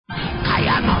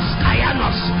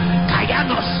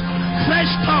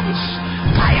tongues.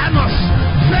 Kayanos,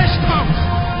 fresh tongues.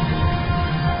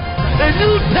 A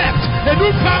new depth, a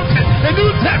new fountain, a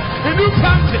new depth, a new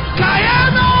fountain.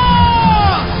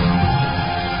 Kayanos!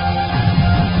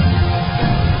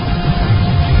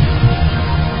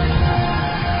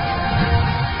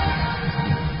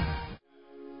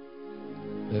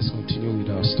 Let's continue with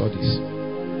our studies.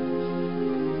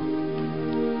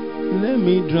 Let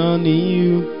me drown in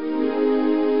you,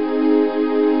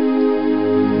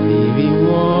 living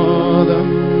water.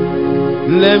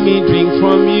 Let me drink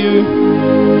from you,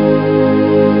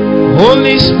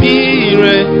 Holy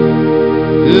Spirit.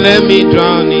 Let me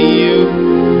drown in you,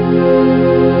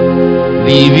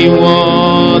 living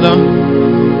water.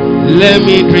 Let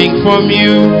me drink from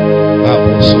you,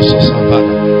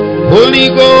 Holy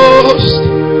Ghost.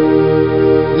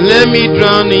 Let me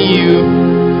drown in you,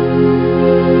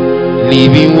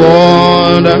 living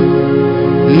water.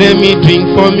 Let me drink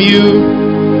from you,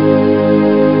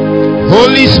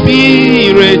 Holy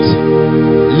Spirit.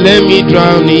 Let me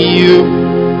drown in you,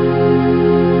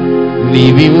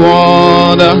 living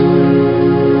water.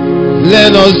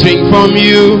 Let us drink from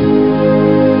you,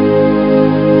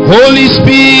 Holy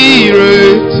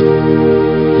Spirit.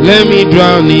 Let me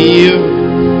drown in you,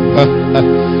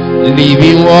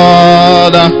 living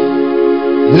water.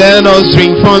 Let us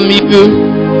drink from you,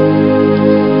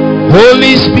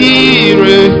 Holy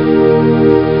Spirit.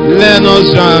 Let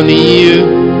us drown in you,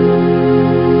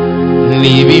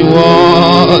 living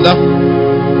water.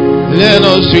 Let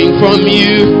us drink from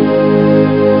you,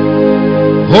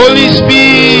 Holy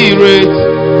Spirit.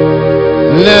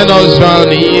 Let us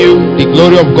drown in you. The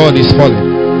glory of God is falling.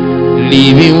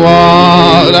 Living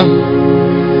water.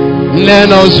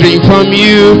 Let us drink from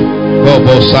you,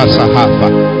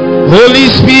 Holy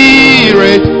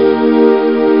Spirit.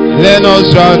 Let us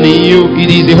drown in you.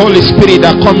 It is the Holy Spirit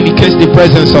that communicates the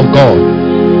presence of God.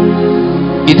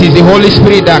 It is the Holy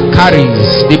Spirit that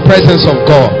carries the presence of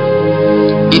God.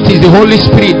 It is the Holy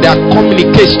Spirit that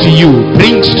communicates to you,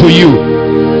 brings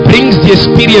the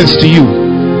experience to you.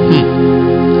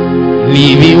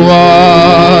 Living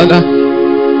water.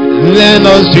 Let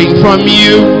us drink from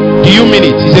you. Do you mean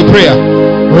it? It's a prayer.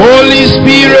 Holy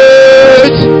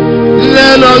Spirit,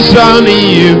 let us drown in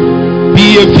you.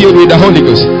 Be filled with the Holy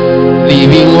Ghost.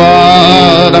 Living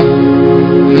water.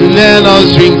 Let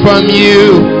us drink from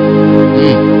you.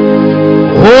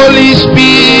 Holy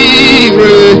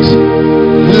Spirit,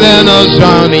 let us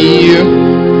drown in you.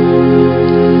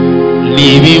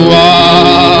 Living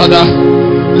water.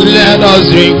 Let us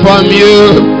drink from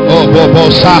you.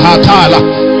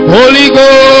 Holy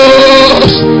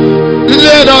Ghost,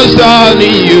 let us drown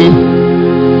in you.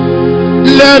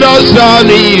 Let us drown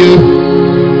in you.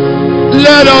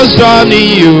 Let us drown in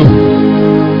you.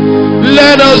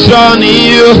 Let us drown in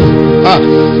you.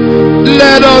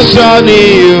 Let us drown in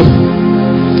you.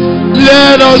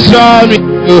 Let us drown in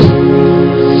you.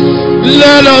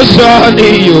 Let us drown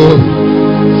in you.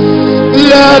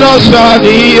 Let us drown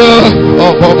in you.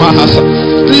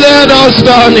 Let us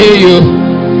drown in you.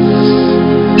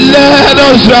 Let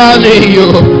us drown in you.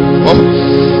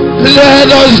 Let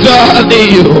us drown in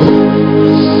you.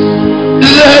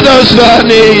 Let us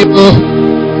drown in you.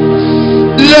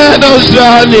 Let us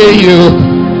drown in you.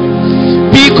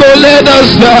 Because let us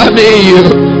drown in you.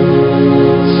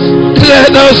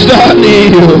 Let us drown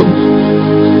in you.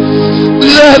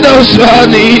 Let us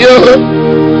drown in you.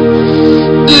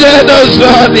 Let us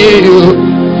drown in you.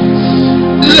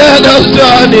 Let us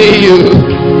drown in you.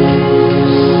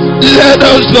 Let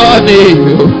us drown in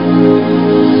you.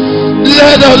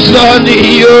 Let us drown in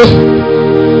you.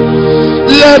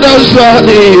 Let us drown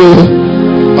in you.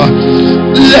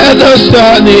 Let us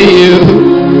drown in you.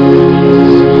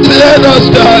 Let us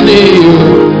drown in you.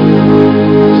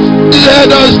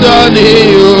 Let us drown in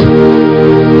you.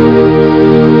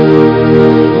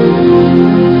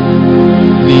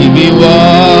 Living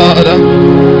water.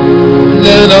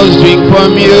 Let us drink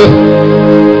from you.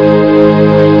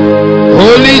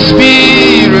 Holy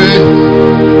Spirit,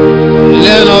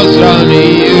 let us drown in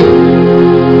you.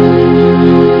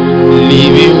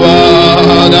 Living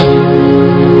water,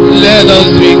 let us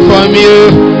drink from you.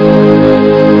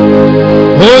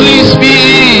 Holy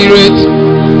Spirit,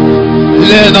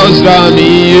 let us drown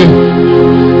in you.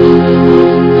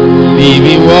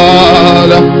 Living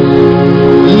water,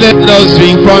 let us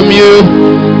drink from you.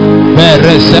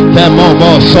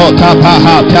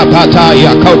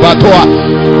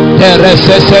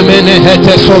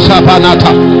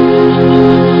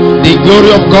 The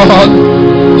glory of God,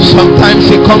 sometimes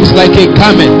it comes like a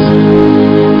garment,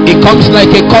 it comes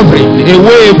like a covering, a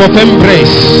wave of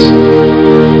embrace.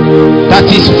 that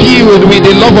is filled with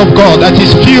the love of God, that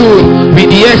is filled with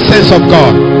the essence of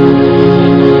God.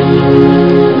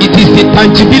 It is the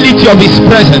tangibility of His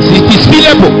presence. It is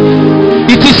fillable.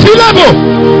 It is fillable.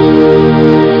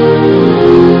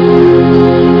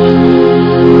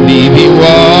 Living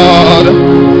water,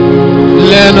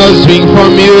 let us drink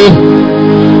from you.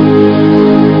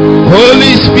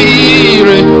 Holy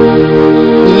Spirit,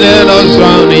 let us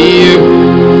drown in you.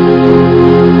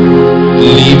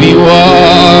 Living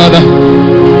water,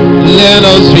 let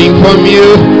us drink from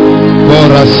you.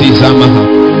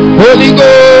 Holy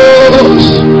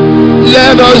Ghost,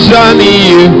 let us drown in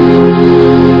you.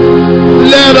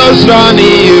 Let us drown in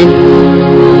you.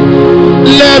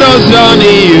 Let us drown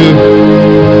in you.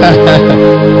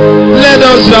 Let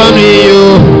us drown in you.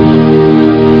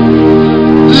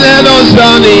 Let us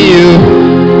drown in you.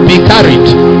 Be carried.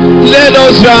 Let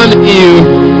us drown in you.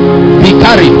 Be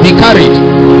carried. Be carried.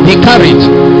 Be carried.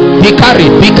 Be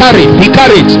carried. Be carried. Be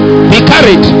carried. Be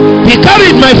carried. Be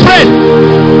carried, my friend.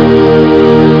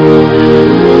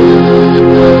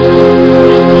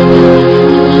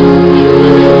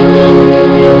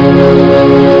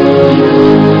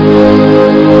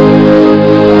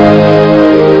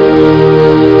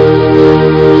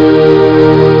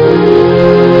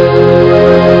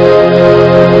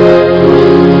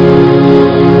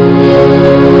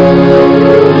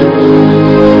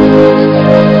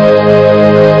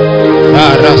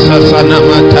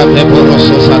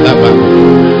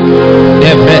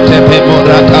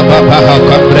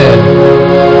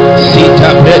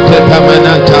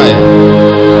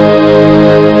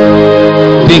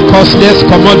 The costliest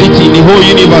commodity in the whole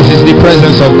universe is the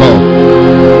presence of God.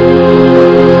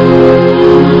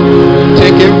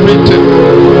 Take everything.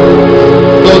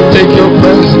 Don't take your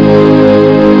presence.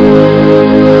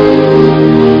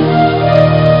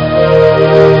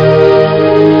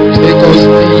 Take us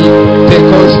deep. Take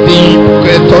us deep.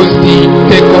 Get us deep.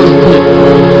 Take us deep.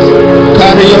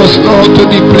 Carry us, Lord, to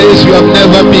the place you have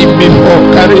never been before.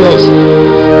 Carry us.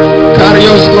 Carry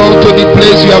us, Lord, to the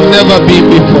place you have never been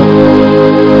before.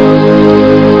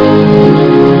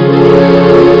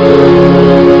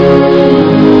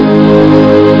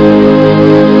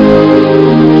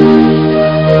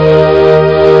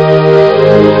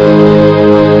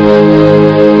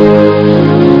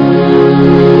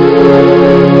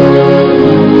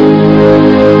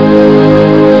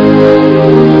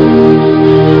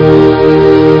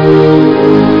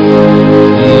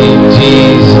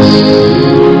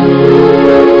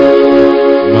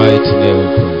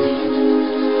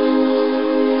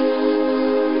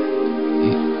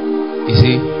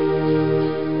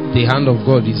 Of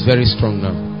God is very strong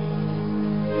now.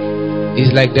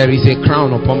 It's like there is a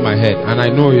crown upon my head, and I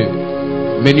know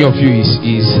many of you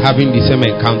is having the same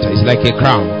encounter. It's like a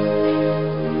crown.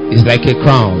 It's like a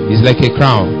crown. It's like a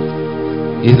crown.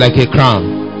 It's like a crown.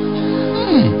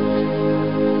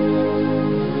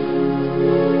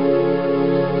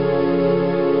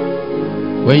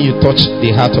 When you touch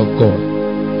the heart of God,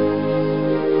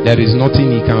 there is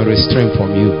nothing He can restrain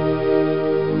from you.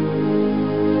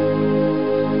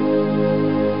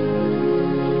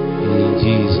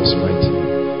 Jesus' mighty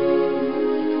name.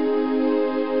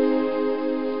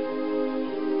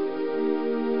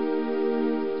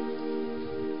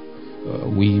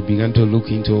 We began to look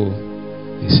into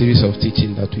a series of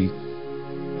teaching that we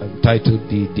entitled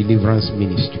the Deliverance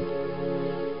Ministry.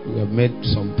 We have made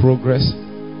some progress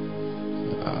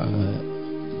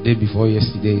day before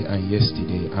yesterday and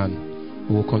yesterday, and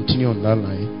we will continue on that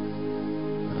line.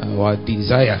 Our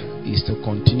desire is to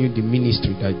continue the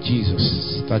ministry that Jesus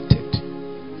started.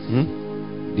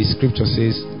 The scripture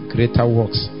says, greater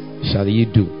works shall ye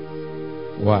do.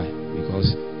 Why?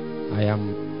 Because I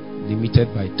am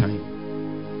limited by time.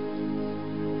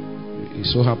 It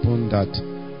so happened that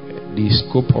the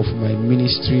scope of my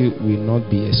ministry will not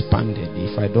be expanded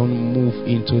if I don't move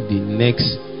into the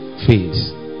next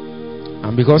phase.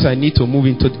 And because I need to move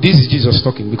into, this is Jesus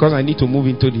talking, because I need to move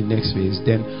into the next phase,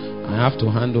 then I have to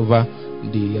hand over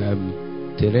the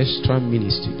terrestrial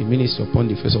ministry, the ministry upon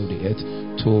the face of the earth,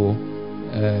 to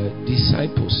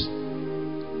disciples.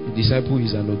 The disciple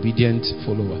is an obedient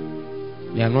follower.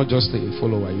 You are not just a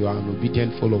follower, you are an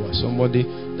obedient follower, somebody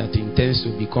that intends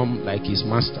to become like his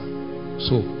master.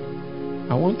 So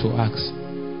I want to ask,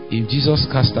 if Jesus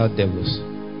cast out devils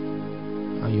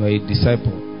and you are a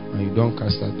disciple and you don't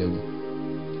cast out devils,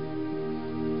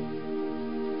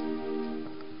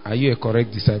 are you a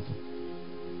correct disciple?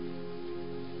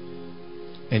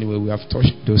 Anyway, we have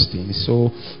touched those things. So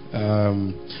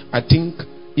I think,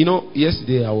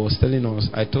 yesterday I was telling us,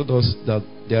 I told us that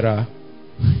there are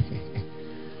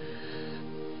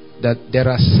that there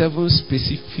are 7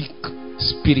 specific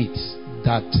spirits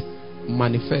that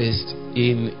manifest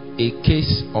in a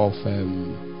case of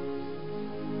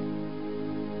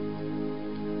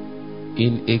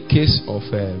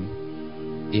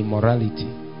immorality.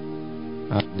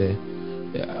 And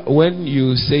when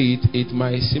you say it, it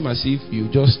might seem as if you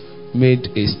just made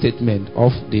a statement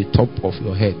off the top of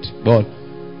your head. But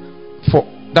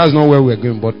that's not where we're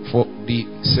going. But for the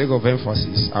sake of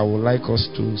emphasis, I would like us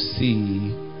to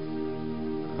see.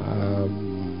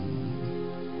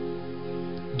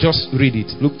 Just read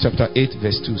it. Luke chapter 8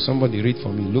 verse 2. Somebody read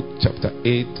for me. Luke chapter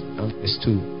 8 and verse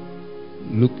 2.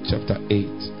 Luke chapter 8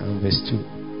 and verse 2.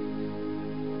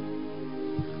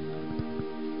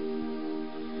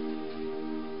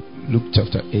 Luke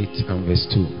chapter 8 and verse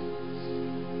 2.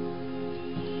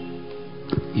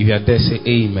 If you are there, say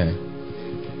amen.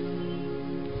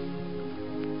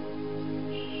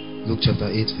 Luke chapter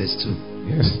 8 verse 2.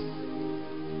 Yes.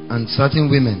 And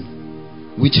certain women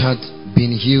which had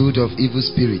been healed of evil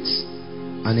spirits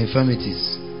and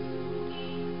infirmities,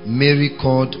 Mary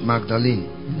called Magdalene,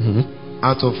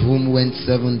 out of whom went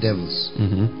 7 devils,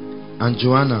 and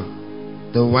Joanna,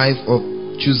 the wife of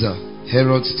Chuza,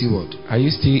 Herod's steward. Are you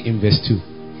still in verse 2?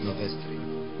 No, verse 3.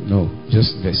 No,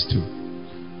 just verse 2.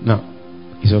 Now,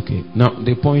 it's okay. Now,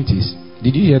 the point is,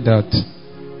 did you hear that?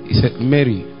 He said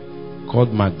Mary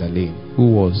called Magdalene,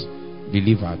 who was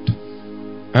delivered.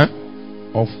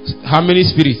 Of how many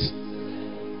spirits?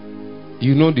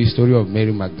 You know the story of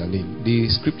Mary Magdalene. The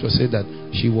scripture said that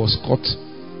she was caught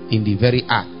in the very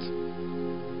act,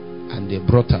 and they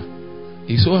brought her.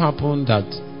 It so happened that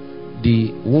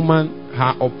the woman,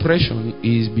 her oppression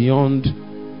is beyond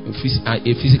a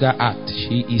physical act.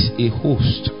 She is a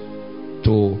host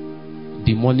to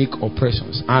demonic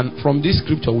oppressions. And from this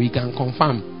scripture we can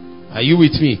confirm, are you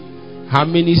with me, how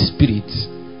many spirits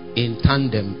in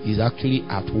tandem is actually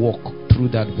at work through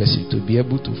that vessel to be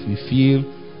able to fulfill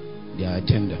their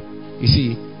agenda. You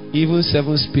see, even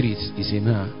 7 spirits is in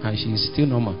her and she is still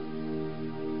normal.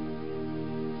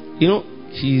 You know,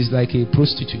 she is like a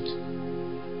prostitute.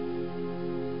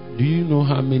 Do you know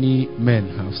how many men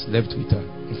have slept with her?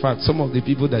 In fact, some of the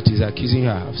people that is accusing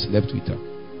her have slept with her.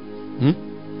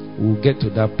 We'll get to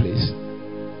that place.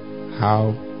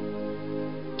 How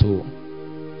to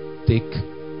take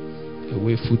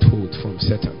away foothold from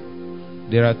Satan.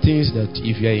 There are things that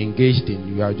if you are engaged in,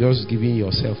 you are just giving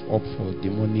yourself up for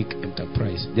demonic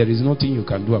enterprise. There is nothing you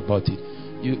can do about it.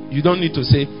 You don't need to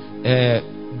say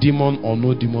demon or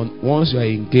no demon. Once you are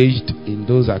engaged in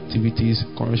those activities,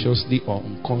 consciously or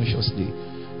unconsciously,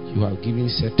 you are giving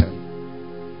Satan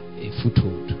a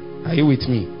foothold. Are you with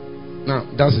me? Now,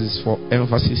 that is for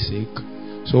emphasis sake.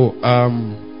 So,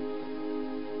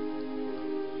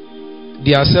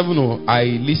 there are 7. I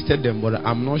listed them, but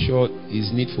I'm not sure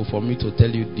it's needful for me to tell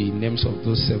you the names of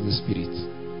those 7 spirits.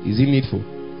 Is it needful?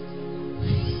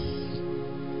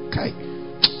 Okay,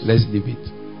 let's leave it.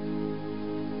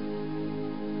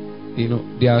 You know,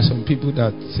 there are some people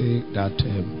that say that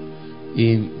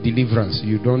in deliverance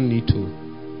you don't need to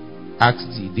ask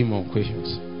the demon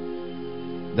questions.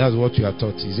 That's what you are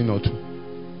taught. Is it not true?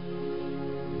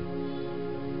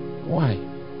 Why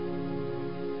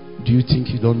do you think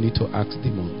you don't need to ask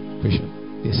demon questions?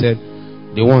 They said,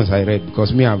 the ones I read,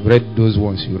 because me, I've read those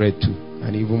ones you read too,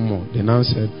 and even more. They now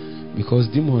said, because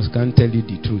demons can't tell you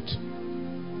the truth.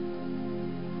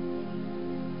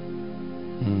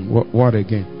 What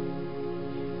again?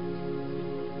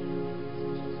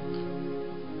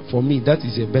 For me, that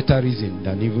is a better reason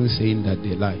than even saying that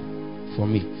they lie. For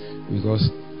me,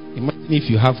 because imagine if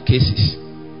you have cases.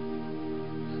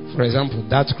 For example,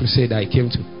 that crusade I came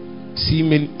to, see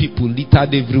many people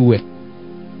littered everywhere.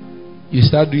 You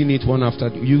start doing it one after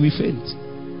the other, you will faint.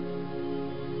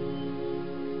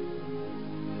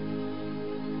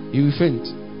 You will faint.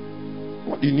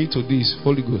 What you need to do is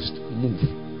Holy Ghost, move,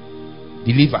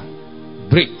 deliver,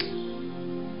 break.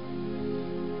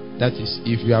 That is,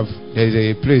 if you have, there is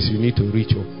a place you need to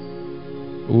reach up.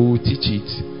 We will teach it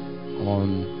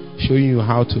on showing you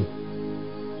how to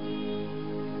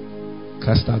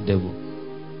cast out devil,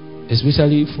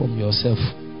 especially from yourself.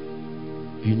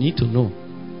 You need to know.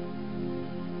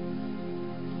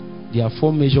 There are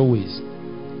 4 major ways.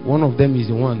 One of them is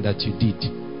the one that you did: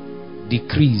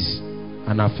 decrees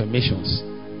and affirmations.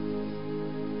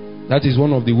 That is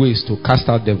one of the ways to cast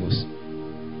out devils.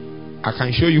 I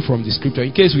can show you from the scripture.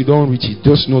 In case we don't reach it,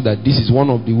 just know that this is one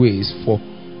of the ways for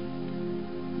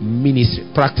ministry,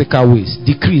 practical ways.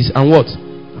 Decrees and what?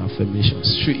 Affirmations.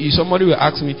 If somebody will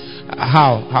ask me,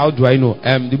 how do I know?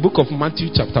 The book of Matthew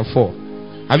chapter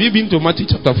 4. Have you been to Matthew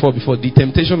chapter 4 before? The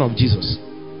temptation of Jesus.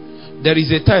 There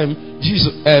is a time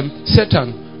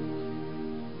Satan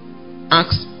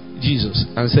asked Jesus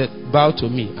and said, bow to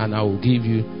me and I will give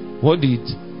you. What did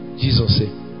Jesus say?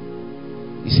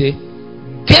 He said,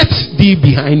 get thee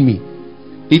behind me.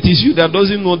 It is you that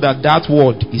doesn't know that that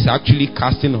word is actually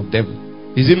casting of devil.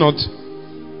 Is it not?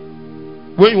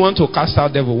 When you want to cast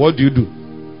out devil, what do?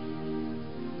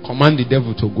 Command the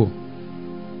devil to go.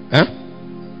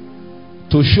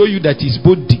 To show you that it's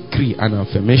both decree and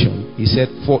affirmation, he said,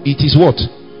 for it is what?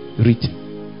 Written.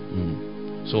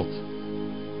 So,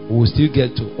 we will still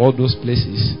get to all those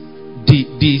places.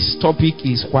 This topic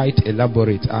is quite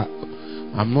elaborate.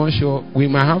 I'm not sure. We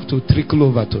might have to trickle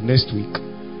over to next week.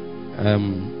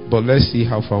 But let's see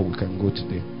how far we can go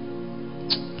today.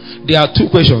 There are 2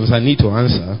 questions I need to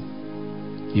answer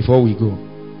before we go.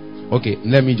 Okay,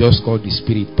 let me just call the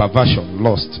spirit: perversion,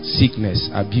 lust, sickness,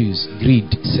 abuse,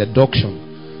 greed, seduction,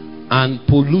 and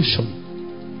pollution.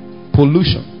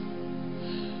 Pollution.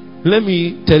 Let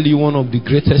me tell you one of the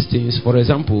greatest things. For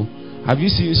example, have you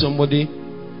seen somebody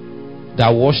that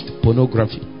watched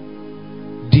pornography?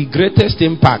 The greatest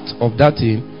impact of that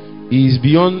thing is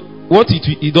beyond what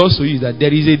it does to you. Is that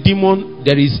there is a demon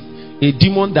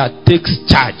that takes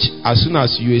charge as soon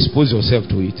as you expose yourself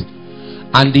to it.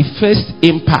 And the first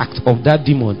impact of that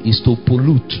demon is to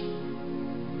pollute,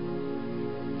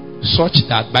 such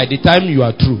that by the time you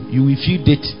are through, you will feel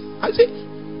dirty. I say,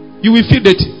 you will feel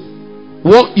dirty.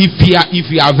 Well, if you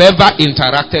have ever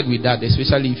interacted with that,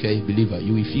 especially if you are a believer,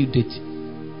 you will feel dirty.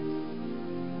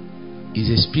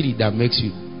 It's a spirit that makes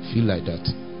you feel like that.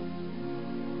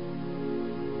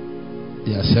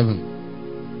 There are 7.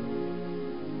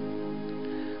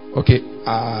 Okay,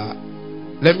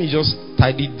 let me just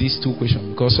tidy these 2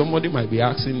 questions, because somebody might be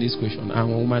asking this question and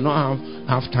we might not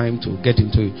have time to get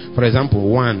into it. For example,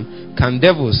 1, can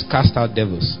devils cast out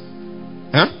devils?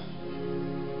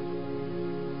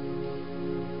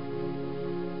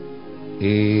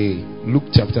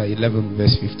 Luke chapter 11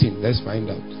 verse 15. Let's find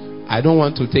out. I don't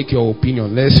want to take your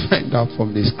opinion. Let's find out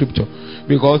from the scripture,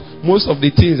 because most of the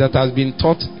things that has been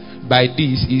taught by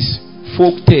this is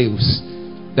folk tales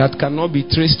that cannot be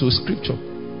traced to scripture.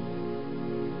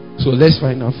 So let's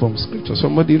find out from scripture.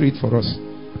 Somebody read for us.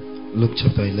 Luke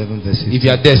chapter 11 verse 15. If you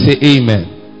are there, say amen.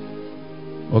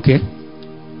 Okay.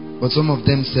 But some of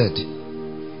them said,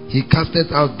 he casted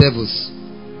out devils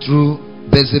through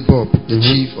Beelzebub, the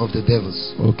chief of the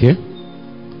devils. Okay.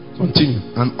 Continue.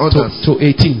 And others to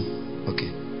 18. Okay.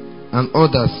 And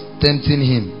others, tempting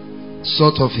him,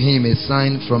 sought of him a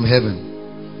sign from heaven.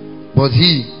 But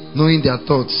he, knowing their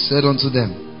thoughts, said unto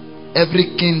them,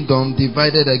 every kingdom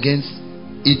divided against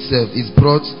itself is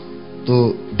brought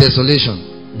to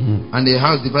desolation, and a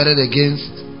house divided against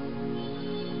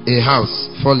a house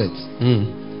falleth.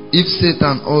 If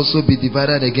Satan also be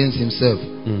divided against himself,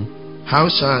 how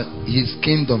shall his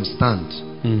kingdom stand?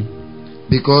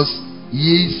 Because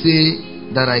ye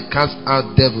say that I cast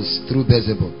out devils through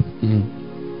Beelzebub.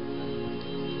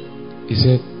 He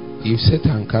said, if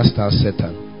Satan cast out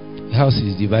Satan, the house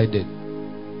is divided.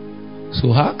 So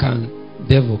how can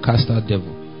devil cast out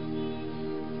devil?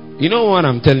 You know what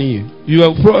I'm telling you? You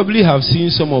have probably have seen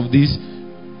some of these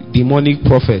demonic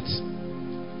prophets.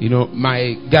 You know,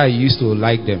 my guy used to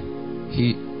like them.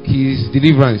 His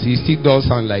Deliverance, he still does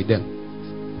sound like them.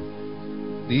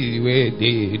 This is the way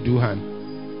they do hand.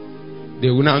 They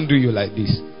will not do you like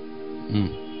this.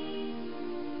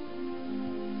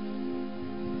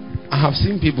 I have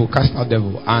seen people cast out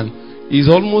devil, and it's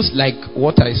almost like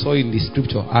what I saw in the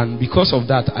scripture. And because of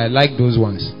that, I like those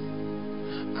ones.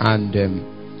 And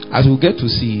as we get to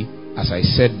see, as I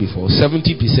said before,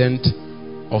 70%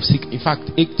 of in fact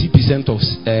 80% of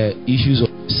issues of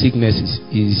sicknesses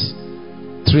is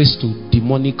traced to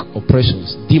demonic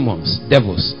oppressions, demons,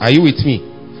 devils. Are you with me?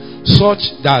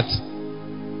 Such that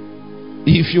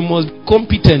if you must be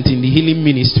competent in the healing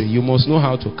ministry, you must know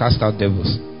how to cast out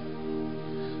devils.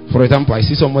 For example, I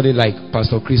see somebody like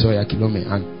Pastor Chris Oyakilome,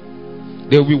 and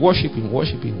they will be worshiping.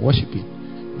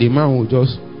 The man will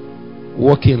just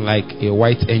walk in like a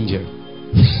white angel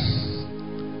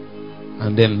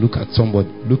and then look at somebody,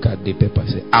 look at the paper,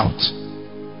 say out.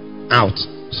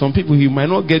 Some people, you might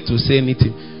not get to say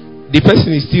anything. The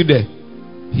person is still there.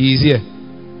 He is here.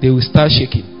 They will start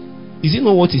shaking. Is it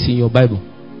not what is in your Bible?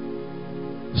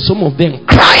 Some of them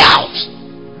cry out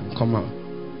and come out.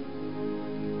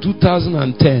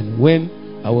 2010, when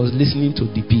I was listening to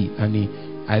DP and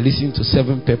I listened to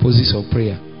 7 purposes of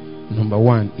prayer. Number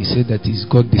 1, he said that is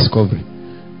God discovery.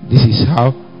 This is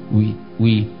how we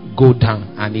go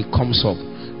down and it comes up.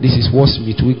 This is what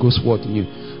Smith Wigglesworth knew.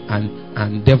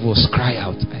 And devils cry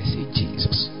out. I say,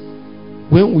 Jesus.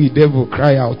 When we devil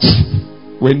cry out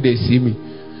when they see me,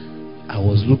 I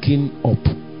was looking up.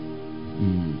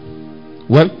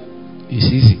 Well, It's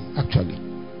easy, actually.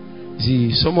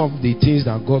 See, some of the things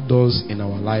that God does in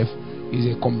our life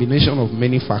is a combination of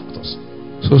many factors.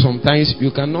 So sometimes you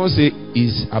cannot say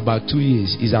it's about 2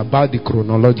 years. It's about the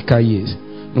chronological years.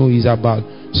 No, it's about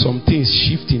some things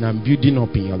shifting and building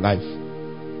up in your life.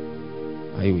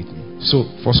 Are you with me? So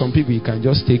for some people, it can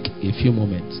just take a few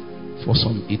moments. For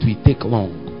some, it will take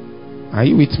long. Are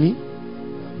you with me?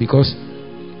 Because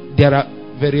there are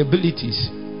variabilities,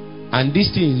 and these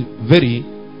things vary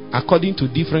according to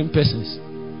different persons.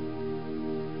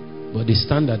 But the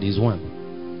standard is one.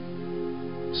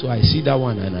 So I see that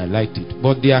one and I liked it.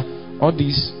 But there are all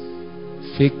these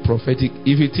fake prophetic.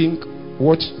 If you think,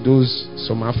 watch those,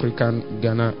 some African,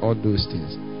 Ghana, all those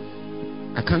things.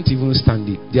 I can't even stand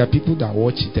it. There are people that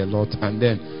watch it a lot and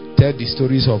then tell the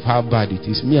stories of how bad it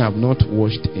is. Me, I have not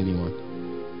watched anyone.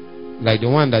 Like the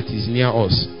one that is near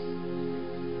us.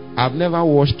 I've never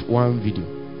watched one video.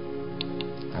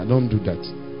 I don't do that.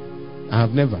 I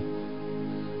have never.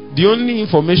 The only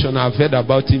information I've heard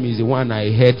about him is the one I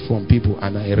heard from people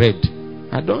and I read.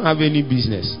 I don't have any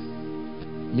business.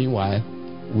 Meanwhile,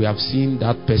 we have seen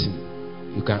that person.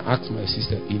 You can ask my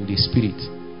sister in the spirit.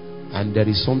 And there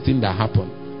is something that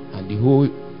happened. And the whole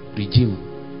regime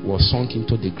was sunk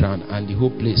into the ground. And the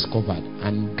whole place covered.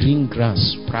 And green grass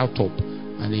sprout up.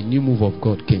 And a new move of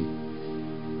God came.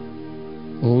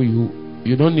 Oh,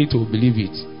 you don't need to believe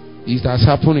it. It has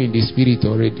happened in the spirit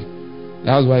already.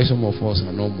 That's why some of us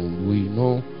are not moved. We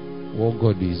know what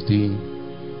God is doing.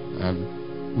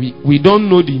 And we don't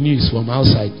know the news from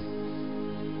outside.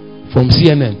 From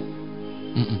CNN.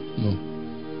 No.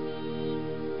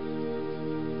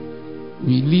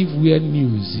 We live where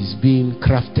news is being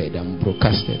crafted and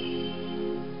broadcasted.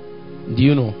 Do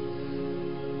you know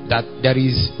that there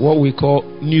is what we call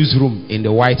newsroom in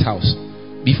the White House?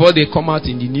 Before they come out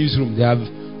in the newsroom,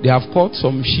 they have called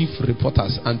some chief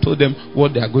reporters and told them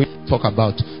what they are going to talk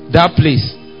about. That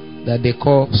place that they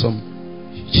call some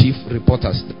chief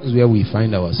reporters, that's where we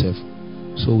find ourselves.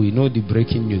 So we know the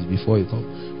breaking news before it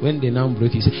comes. When they now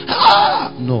break, you say, ah!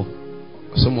 No.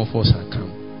 Some of us are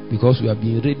calm. Because we are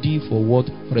being ready for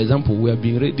what, for example, we are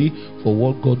being ready for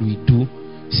what God will do.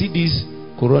 See this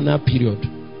corona period.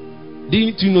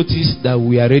 Didn't you notice that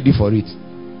we are ready for it?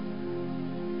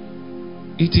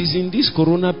 It is in this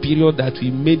corona period that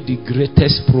we made the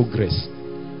greatest progress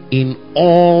in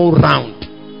all round.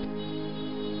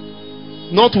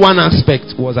 Not one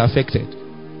aspect was affected.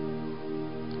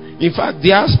 In fact,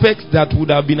 the aspect that would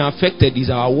have been affected is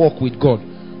our walk with God.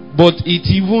 But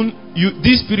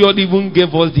this period even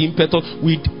gave us the impetus.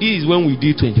 Is when we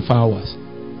did 24 hours.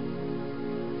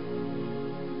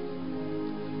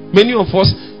 Many of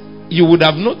us, you would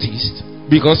have noticed,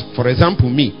 because, for example,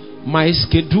 me, my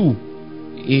schedule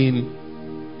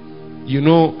you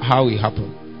know how it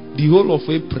happened. The whole of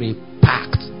April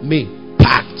packed, May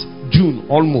packed, June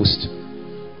almost,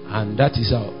 and that is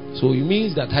how. So it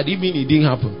means that had it been, it didn't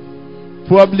happen.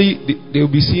 Probably they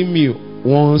will be seeing me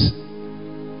once.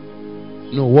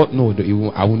 No, what? No,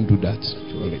 I won't do that.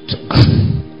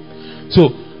 So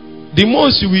the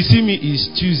most you will see me is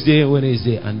Tuesday,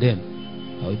 Wednesday, and then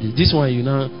this one you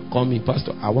now call me,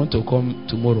 Pastor, I want to come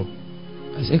tomorrow.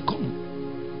 I say, come.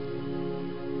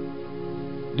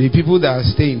 The people that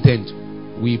stay in tent,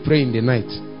 we pray in the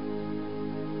night.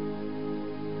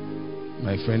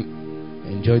 My friend,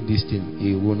 enjoy this thing.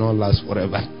 It will not last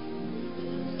forever.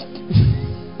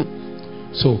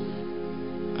 So,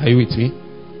 are you with me?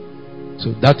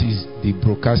 So that is the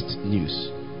broadcast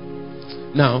news.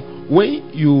 Now,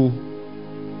 when you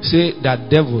say that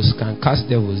devils can cast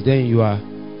devils, then you are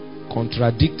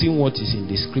contradicting what is in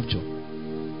the scripture.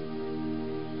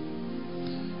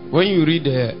 When you read,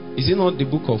 is it not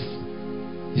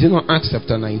Acts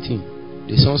chapter 19?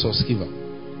 The sons of Sceva.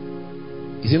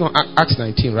 Is it not Acts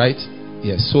 19, right?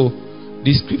 Yes. So,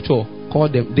 the scripture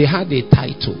called them, they had a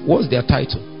title. What's their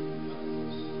title?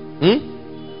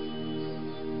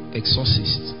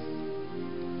 Exorcists.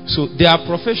 So, they are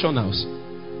professionals.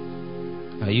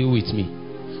 Are you with me?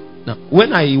 Now,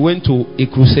 when I went to a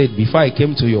crusade, before I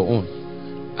came to your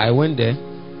own, I went there,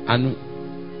 and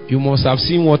you must have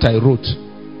seen what I wrote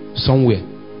somewhere.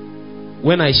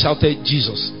 When I shouted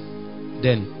Jesus,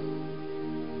 then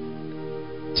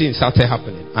things started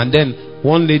happening. And then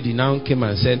one lady now came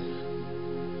and said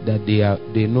that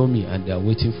they know me and they are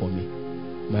waiting for me.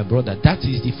 My brother, that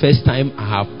is the first time I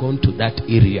have gone to that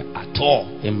area at all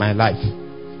in my life.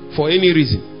 For any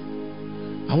reason.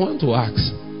 I want to ask,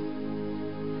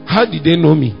 how did they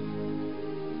know me?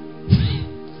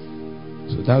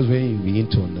 So that's when you begin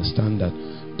to understand that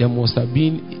there must have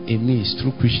been a means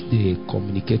through which they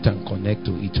communicate and connect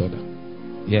to each other.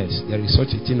 Yes, there is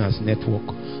such a thing as network.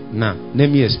 Now, let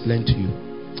me explain to you.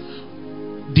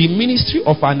 The ministry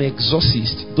of an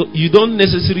exorcist, you don't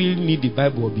necessarily need the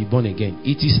Bible or be born again.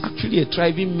 It is actually a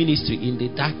thriving ministry in the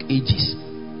dark ages.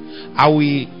 I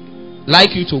will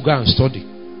like you to go and study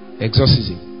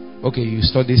exorcism. Okay, you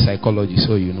study psychology,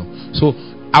 so you know. So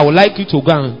I would like you to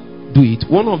go and do it.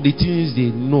 One of the things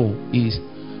they know is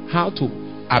how to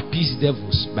appease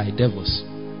devils by devils.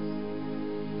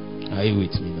 Are you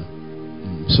with me now?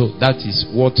 So that is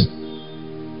what.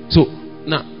 So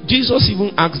now Jesus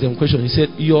even asked them a question. He said,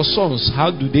 your sons,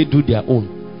 how do they do their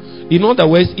own? In other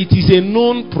words, it is a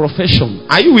known profession.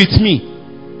 Are you with me?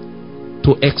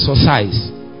 To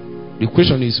exorcise. The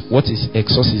question is, what is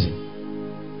exorcism?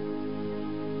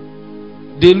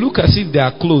 They look as if they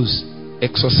are close.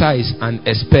 Exorcise and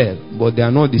expel, but they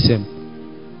are not the same.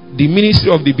 The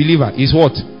ministry of the believer is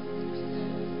what?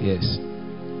 Yes.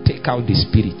 Take out the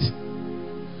spirit.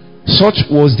 Such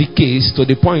was the case to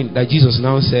the point that Jesus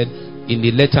now said in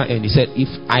the letter, and he said, if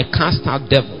I cast out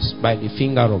devils by the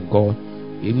finger of God,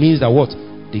 it means that what?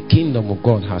 The kingdom of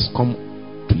God has come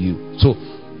to you. So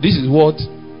this is what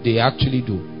they actually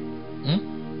do.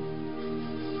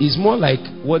 It's more like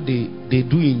what they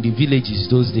do in the villages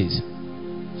those days.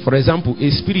 For example, a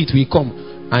spirit will come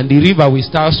and the river will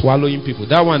start swallowing people.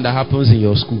 That one that happens in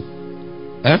your school.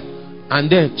 And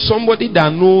then somebody that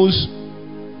knows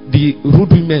the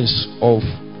rudiments of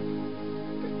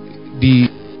the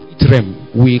realm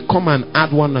will come and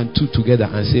add 1 and 2 together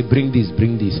and say, bring this,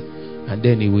 and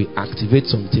then it will activate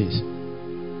some things.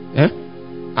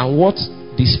 And what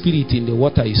the spirit in the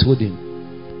water is holding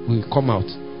will come out.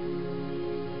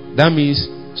 That means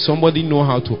somebody know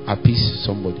how to appease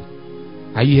somebody.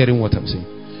 Are you hearing what I'm saying?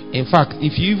 In fact,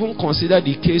 if you even consider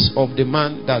the case of the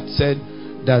man that said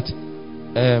that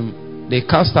they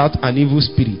cast out an evil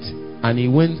spirit, and he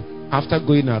went, after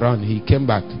going around, he came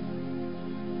back.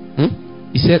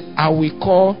 He said, I will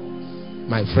call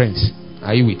my friends.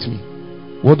 Are you with me?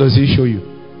 What does he show you?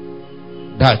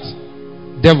 That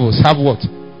devils have what?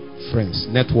 Friends.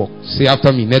 Network. Say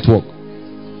after me, network.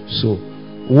 So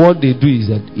what they do is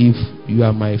that if you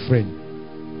are my friend,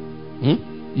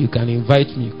 you can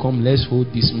invite me, come, let's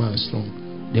hold this man strong.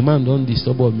 The man don't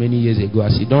disturb us many years ago.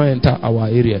 As he don't enter our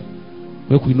area,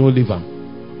 make we no live him.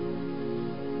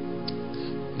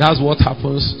 That's what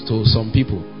happens to some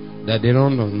people that they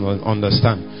don't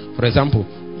understand. For example,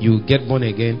 you get born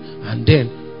again, and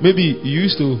then maybe you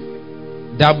used to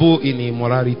dabble in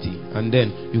immorality, and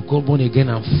then you got born again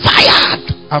and fired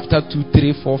after 2,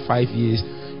 3, 4, 5 years.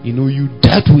 You know, you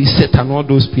dealt with Satan all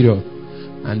those periods,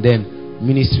 and then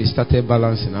ministry started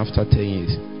balancing after 10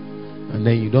 years, and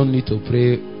then you don't need to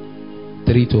pray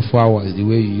 3 to 4 hours the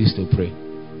way you used to pray.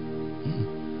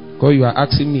 Because you are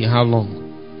asking me how long.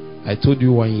 I told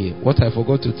you 1 year. What I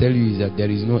forgot to tell you is that there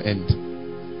is no end.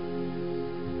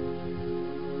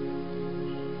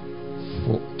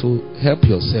 To help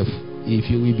yourself, if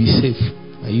you will be safe.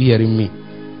 Are you hearing me?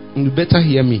 You better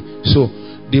hear me. So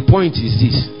the point is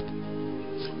this: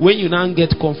 when you now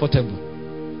get comfortable,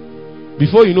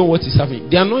 before you know what is happening,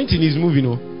 the anointing is moving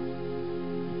on.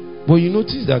 But you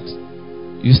notice that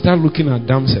you start looking at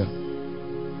damsel.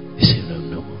 You say,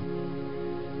 no.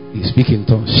 You speak in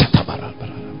tongues.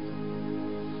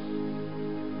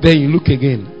 Then you look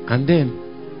again, and then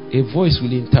a voice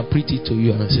will interpret it to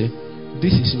you and say,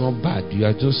 this is not bad. You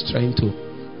are just trying to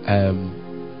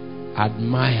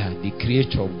admire the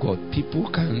creature of God.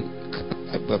 People can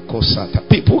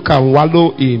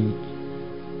wallow in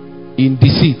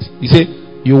deceit. You say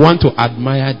you want to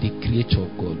admire the creature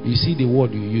of God. You see the word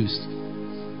you used.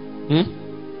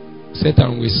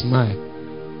 Satan will smile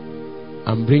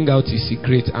and bring out his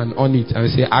secret and on it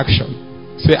and say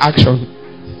action. Say action.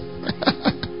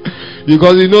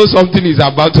 Because you know something is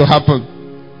about to happen.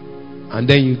 And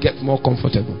then you get more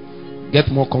comfortable. Get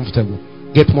more comfortable.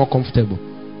 Get more comfortable.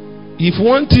 If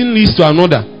one thing leads to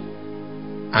another,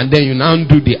 and then you now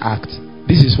do the act,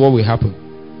 this is what will happen.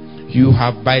 You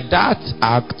have by that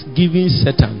act given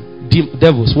Satan,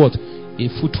 devils, what? A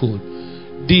foothold.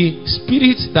 The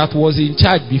spirit that was in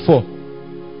charge before,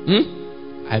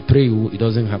 I pray it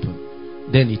doesn't happen.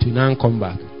 Then it will now come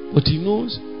back. But he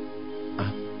knows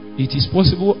it is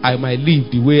possible I might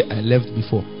live the way I left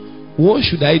before. What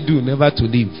should I do never to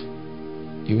live?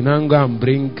 You will now go and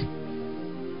bring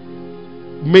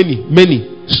many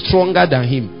stronger than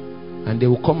him, and they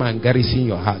will come and garrison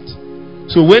your heart.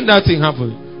 So when that thing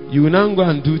happens, you will now go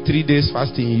and do 3 days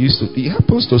fasting you used to. It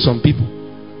happens to some people.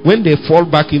 When they fall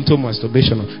back into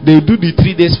masturbation, they do the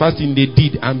 3 days fasting they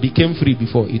did and became free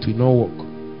before. It will not work.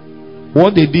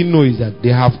 What they didn't know is that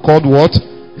they have called what?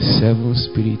 7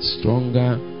 spirits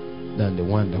stronger than the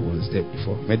one that was there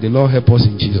before. May the Lord help us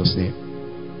in Jesus' name.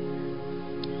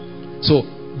 So,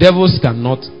 devils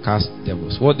cannot cast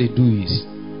devils. What they do is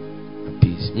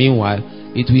appease. Meanwhile,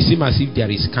 it will seem as if there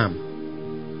is calm.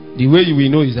 The way you will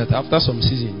know is that after some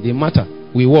season, the matter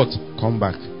will what? Come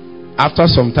back. After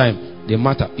some time, the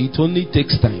matter, it only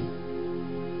takes time.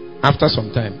 After some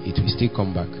time, it will still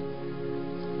come back.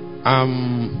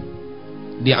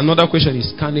 The another question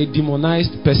is, can a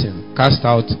demonized person cast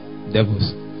out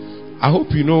devils? I hope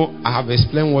you know I have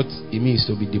explained what it means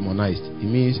to be demonized. It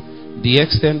means the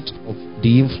extent of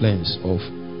the influence of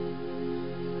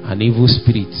an evil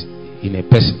spirit in a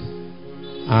person.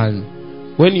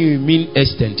 And when you mean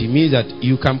extent, it means that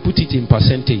you can put it in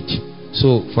percentage.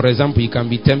 So, for example, it can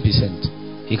be 10%,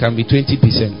 it can be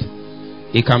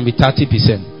 20%, it can be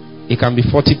 30%, it can be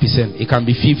 40%, it can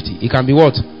be 50%, it can be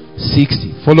what?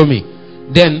 60%. Follow me.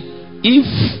 Then,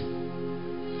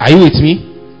 are you with me?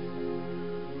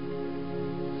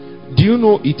 Do you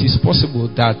know it is possible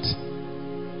that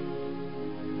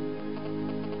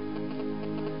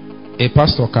a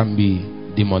pastor can be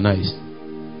demonized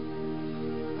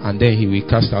and then he will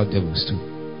cast out devils too?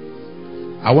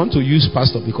 I want to use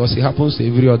pastor because it happens to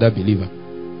every other believer.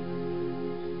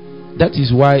 That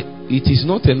is why it is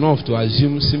not enough to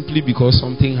assume simply because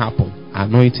something happened,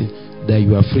 anointing, that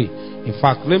you are free. In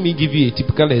fact, let me give you a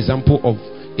typical example of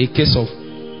a case of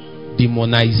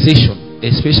demonization,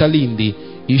 especially in the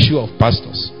issue of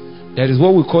pastors. There is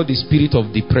what we call the spirit of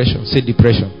depression. Say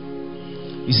depression.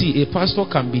 You see, a pastor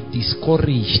can be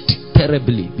discouraged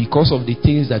terribly because of the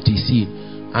things that he sees,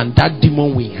 and that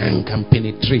demon will hang and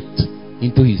penetrate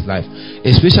into his life,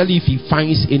 especially if he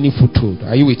finds any foothold.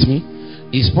 Are you with me?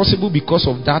 It's possible because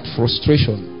of that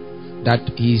frustration that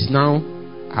he has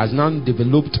now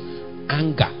developed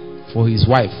anger for his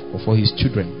wife or for his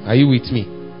children. Are you with me?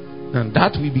 And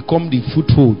that will become the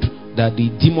foothold that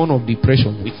the demon of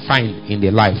depression will find in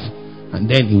their life, and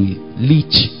then he will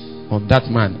leech on that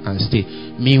man and stay.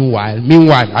 Meanwhile,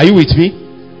 are you with me?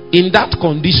 In that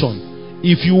condition,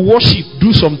 if you worship,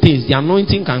 do some things, the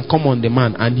anointing can come on the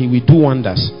man and he will do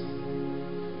wonders.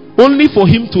 Only for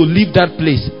him to leave that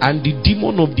place, and the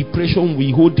demon of depression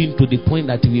will hold him to the point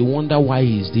that he will wonder why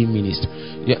he is doing ministry.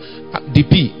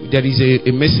 DP, there is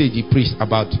a message he preached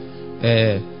about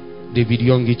David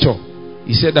Yongicho.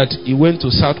 He said that he went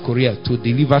to South Korea to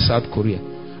deliver South Korea,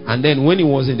 and then when he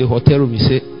was in the hotel room, he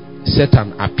said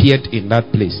Satan appeared in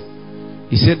that place.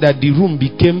 He said that the room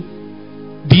became,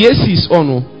 the AC is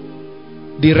on,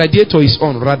 the radiator is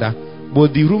on rather,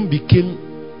 but the room became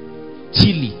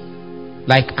chilly,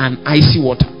 like an icy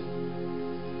water.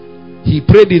 He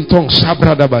prayed in tongues,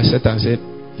 by Satan, said,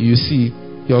 you see,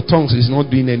 your tongues is not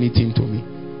doing anything to me.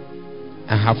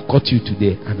 I have caught you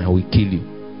today and I will kill you.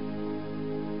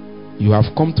 You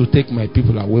have come to take my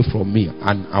people away from me,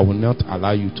 and I will not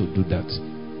allow you to do that.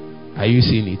 Are you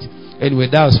seeing it? Anyway,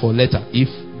 that was for later. If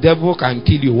devil can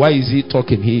kill you, why is he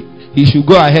talking? He should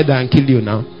go ahead and kill you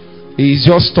now. He's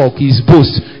just talk, he's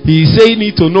boast. He's saying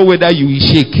it to know whether you will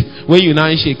shake. When you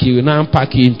now shake, he will now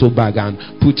pack you into bag and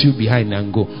put you behind and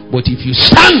go. But if you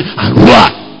stand and roar,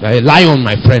 you're a lion,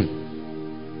 my friend.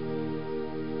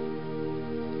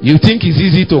 You think it's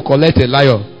easy to collect a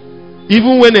lion?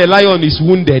 Even when a lion is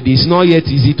wounded, it's not yet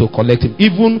easy to collect him.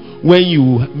 Even when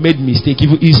you made mistake,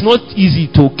 it's not easy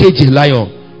to cage a lion,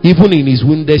 even in his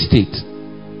wounded state.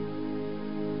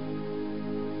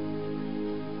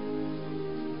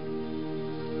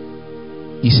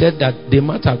 He said that the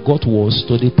matter got worse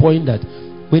to the point that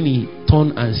when he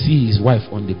turned and see his wife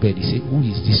on the bed, he said, who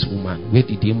is this woman? Where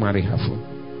did they marry her from?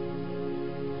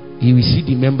 He will see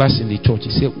the members in the church.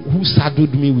 He said, who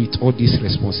saddled me with all this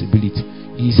responsibility?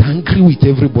 He is angry with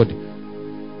everybody.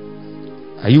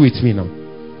 Are you with me now?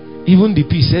 Even the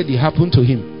P said it happened to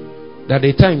him. That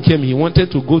the time came, he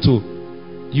wanted to go to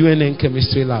UNN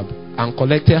chemistry lab and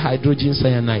collected hydrogen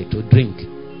cyanide to drink.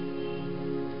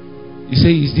 He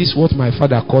said, is this what my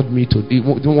father called me to do?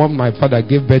 What my father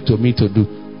gave birth to me to do?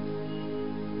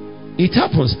 It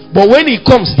happens. But when it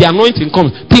comes, the anointing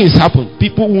comes, things happen.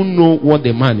 People won't know what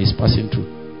the man is passing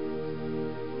through.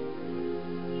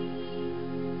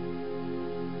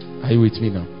 Are you with me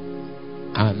now?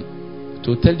 And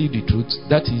to tell you the truth,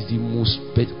 that is the most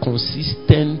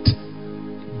consistent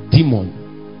demon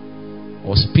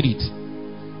or spirit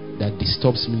that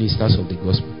disturbs ministers of the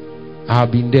gospel. I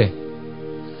have been there.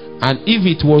 And if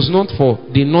it was not for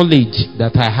the knowledge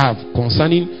that I have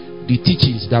concerning the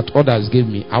teachings that others gave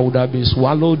me, I would have been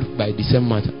swallowed by the same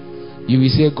matter. You will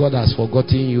say, God has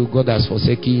forgotten you, God has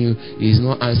forsaken you, He is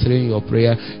not answering your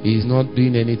prayer, He is not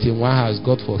doing anything. Why has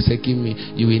God forsaken me?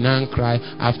 You will now cry.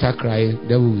 After crying,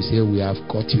 devil will say, we have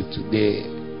caught you today.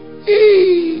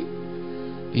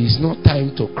 It's not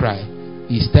time to cry.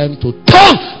 It's time to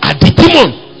turn at the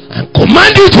demon and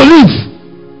command it to leave.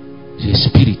 It's a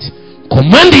spirit.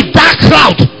 Command the dark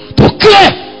cloud to clear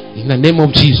in the name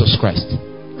of Jesus Christ.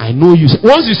 I know you.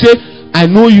 Once you say, I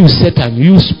know you, Satan,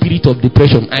 you spirit of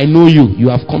depression, I know you.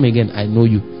 You have come again. I know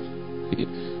you.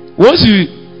 Once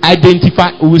you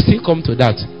identify, we will still come to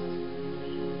that.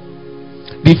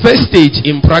 The first stage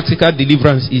in practical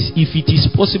deliverance is if it is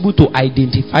possible to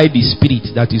identify the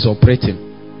spirit that is operating.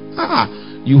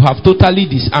 You have totally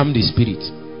disarmed the spirit.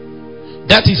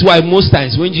 That is why most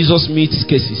times when Jesus meets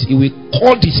cases, he will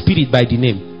call the spirit by the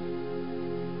name.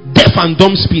 Deaf and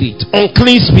dumb spirit,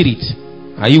 unclean spirit.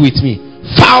 Are you with me?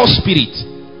 Foul spirit.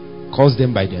 Calls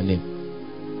them by their name.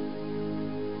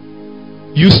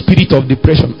 You spirit of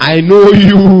depression, I know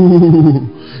you.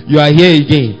 You are here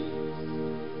again.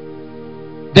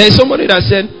 There is somebody that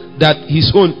said that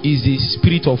his own is the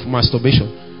spirit of masturbation.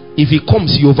 If he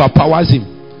comes, he overpowers him.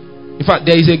 In fact,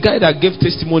 there is a guy that gave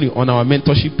testimony on our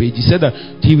mentorship page. He said that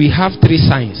he will have 3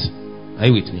 signs. Are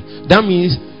you with me? That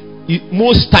means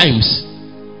most times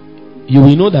you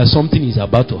will know that something is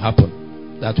about to happen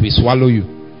that will swallow you.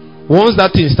 Once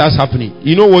that thing starts happening,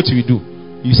 you know what you do.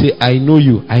 You say, I know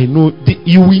you. I know.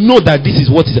 You will know that this is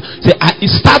what is. Say,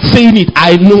 start saying it.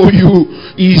 I know you.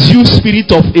 Is you spirit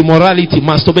of immorality,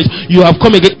 masturbation. You have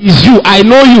come again. Is you. I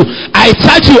know you. I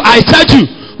touch you. I touch you.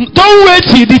 Don't wait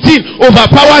till the thing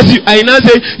overpowers you. I now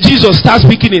say, Jesus, start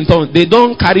speaking in tongues. They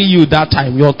don't carry you that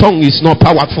time. Your tongue is not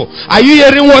powerful. Are you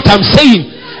hearing what I'm saying?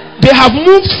 They have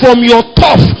moved from your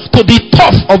tough to the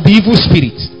tough of the evil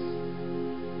spirit.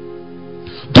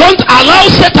 Don't allow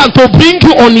Satan to bring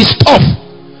you on his tough.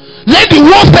 Let the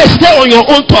warfare stay on your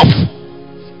own top.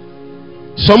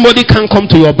 Somebody can come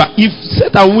to your back. If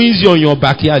Satan wins you on your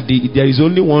backyard, there is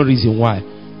only one reason why.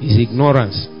 It's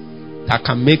ignorance that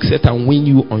can make Satan win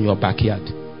you on your backyard.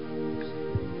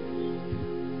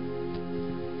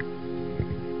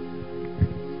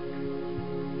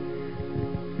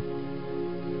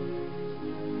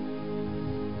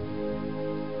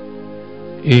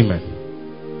 Amen.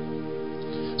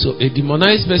 So a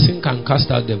demonized person can cast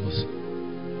out devils.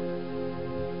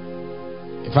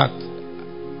 In fact,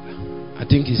 I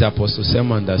think it's Apostle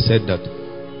Sermon that said that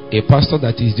a pastor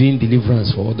that is doing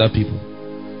deliverance for other people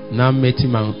now met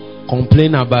him and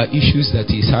complained about issues that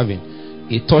he's having.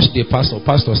 He touched the pastor.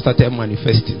 Pastor started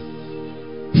manifesting.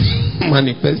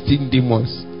 Manifesting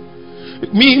demons.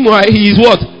 Meanwhile, he is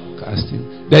what?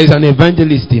 Casting. There is an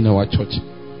evangelist in our church.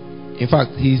 In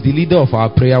fact, he is the leader of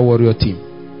our prayer warrior team.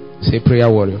 Say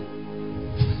prayer warrior.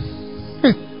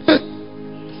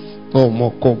 Oh,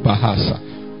 Moko Bahasa.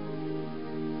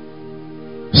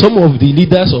 Some of the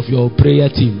leaders of your prayer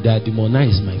team, they are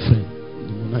demonized, my friend.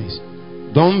 Demonized.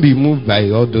 Don't be moved by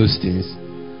all those things.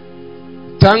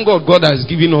 Thank God, God has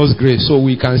given us grace so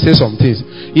we can say some things.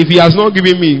 If he has not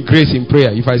given me grace in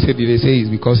prayer, if I say they say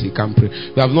it's because he can't pray.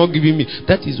 You have not given me.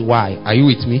 That is why. Are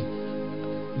you with me?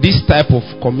 This type of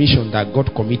commission that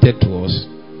God committed to us,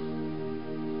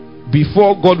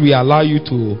 before God will allow you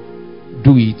to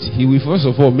do it, he will first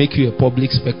of all make you a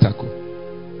public spectacle,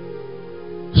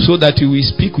 so that you will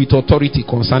speak with authority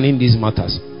concerning these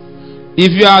matters.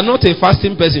 If you are not a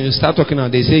fasting person, you start talking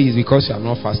and they say it's because you are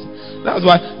not fasting. That's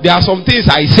why there are some things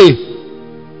I say.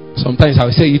 Sometimes I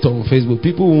will say it on Facebook.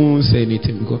 People won't say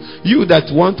anything because you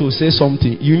that want to say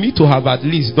something, you need to have at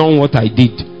least done what I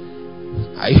did.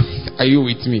 Are you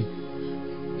with me?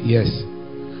 Yes.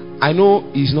 I know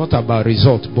it's not about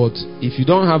result, but if you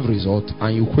don't have result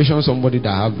and you question somebody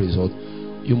that have result,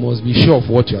 you must be sure of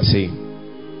what you are saying.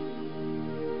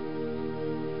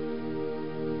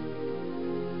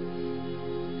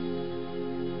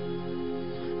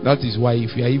 That is why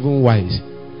if you are even wise,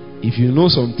 if you know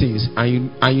some things and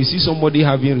you see somebody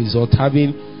having result,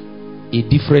 having a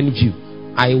different view,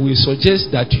 I will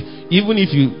suggest that even if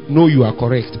you know you are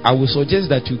correct, I will suggest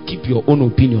that you keep your own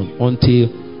opinion until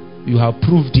you have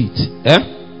proved it.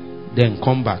 Then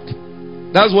come back.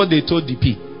 That's what they told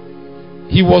DP.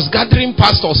 He was gathering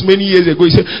pastors many years ago.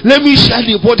 He said, let me share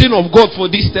the burden of God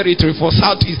for this territory, for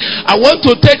Southeast. I want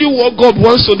to tell you what God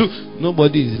wants to do.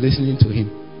 Nobody is listening to him.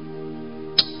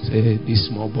 Say, this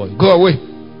small boy, go away.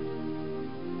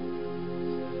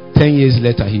 10 years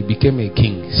later, he became a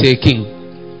king. Say, king.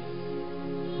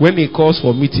 When he calls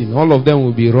for meeting, all of them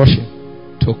will be rushing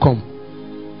to come.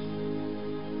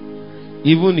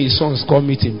 Even his sons call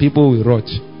meeting, people will rush.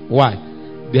 Why?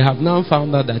 They have now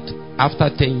found out that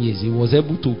after 10 years, he was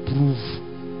able to prove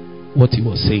what he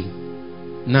was saying.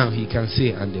 Now he can say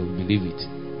and they will believe it.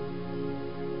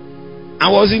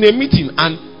 I was in a meeting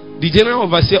and the general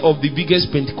overseer of the biggest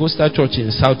Pentecostal church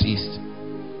in Southeast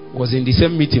was in the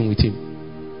same meeting with him.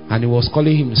 And he was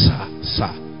calling him sir,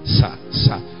 sir, sir,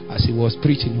 sir. As he was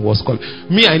preaching, he was calling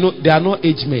me. I know they are not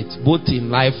age mates, both in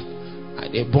life,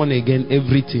 they're born again,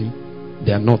 everything.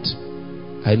 They are not.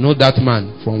 I know that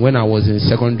man from when I was in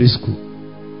secondary school.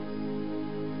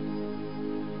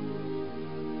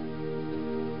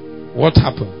 What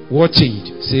happened? What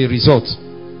changed? Say result.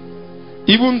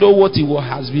 Even though what he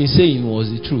has been saying was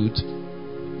the truth,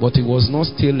 but it was not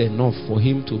still enough for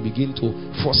him to begin to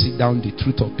force it down the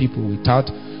truth of people without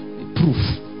proof.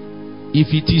 If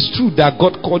it is true that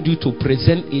God called you to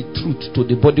present a truth to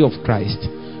the body of Christ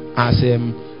as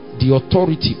the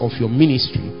authority of your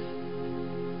ministry,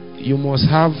 you must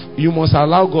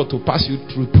allow God to pass you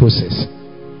through process,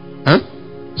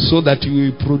 so that you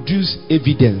will produce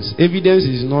evidence. Evidence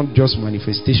is not just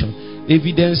manifestation.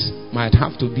 Evidence might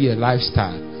have to be a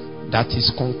lifestyle that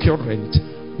is concurrent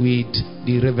with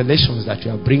the revelations that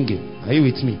you are bringing. Are you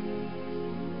with me?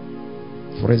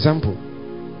 For example,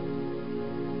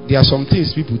 there are some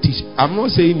things people teach. I'm not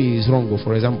saying it is wrong, but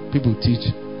for example, people teach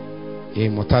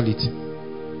immortality.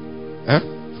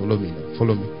 Follow me now.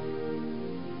 Follow me.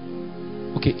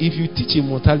 Okay, if you teach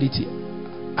immortality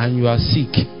and you are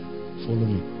sick, follow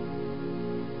me.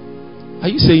 Are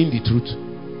you saying the truth?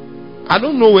 I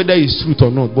don't know whether it's truth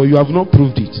or not, but you have not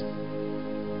proved it.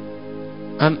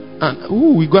 And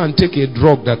who will go and take a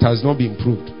drug that has not been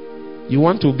proved? You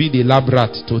want to be the lab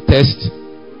rat to test.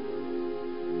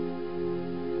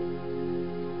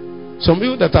 Some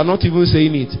people that are not even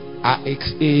saying it are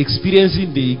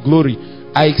experiencing the glory,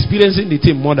 are experiencing the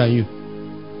thing more than you.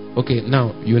 Okay,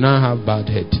 now you now have bad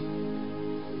head.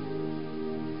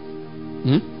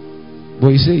 But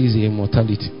you say it's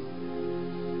immortality.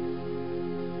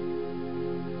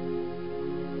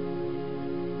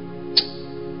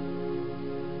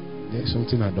 There's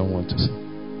something I don't want to say.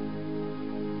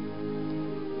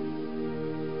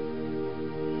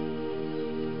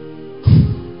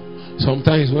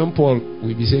 Sometimes when Paul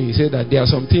will be saying, he said that there are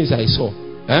some things I saw,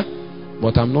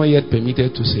 but I'm not yet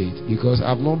permitted to say it because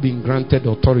I've not been granted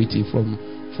authority from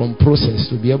process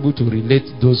to be able to relate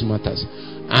those matters.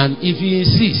 And if you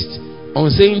insist on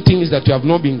saying things that you have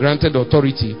not been granted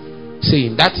authority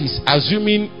saying, that is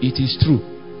assuming it is true.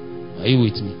 Are you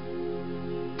with me?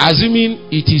 Assuming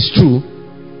it is true,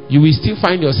 you will still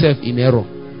find yourself in error.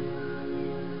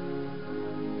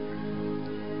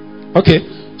 Okay,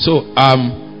 so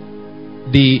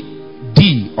the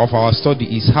D of our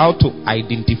study is how to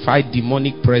identify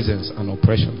demonic presence and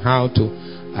oppression. How to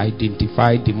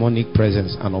identify demonic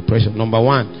presence and oppression. Number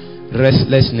 1,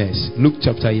 restlessness. Luke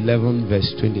chapter 11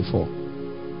 verse 24.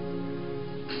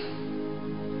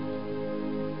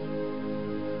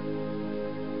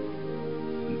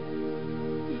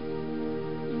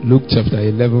 Luke chapter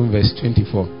 11 verse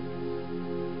 24.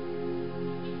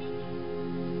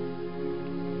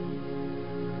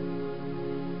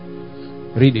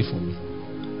 Read it for me.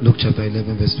 Luke chapter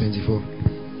 11 verse 24.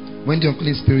 When the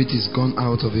unclean spirit is gone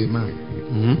out of a man,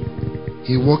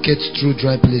 he walketh through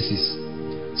dry places,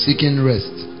 seeking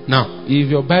rest. Now, if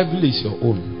your Bible is your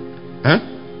own,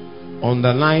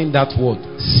 underline that word,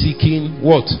 seeking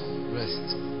what?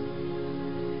 Rest.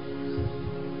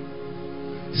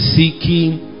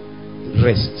 Seeking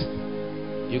rest.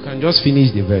 You can just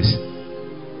finish the verse.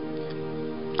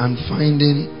 And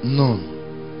finding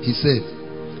none, he said,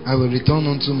 I will return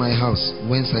unto my house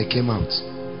whence I came out.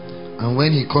 And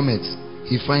when he cometh,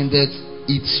 he findeth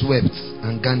it swept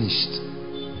and garnished.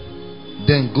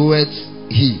 Then goeth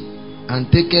he and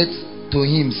taketh to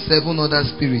him 7 other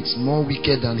spirits more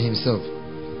wicked than himself,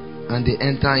 and they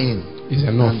enter in. Is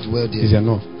enough. And dwell there. Is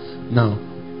enough. Now,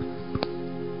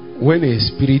 when a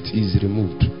spirit is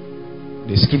removed,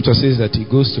 the scripture says that he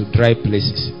goes to dry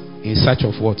places in search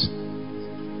of what?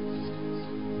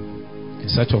 In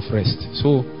search of rest.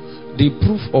 So the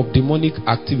proof of demonic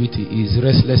activity is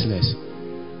restlessness.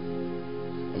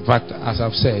 In fact, as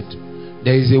I've said,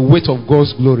 there is a weight of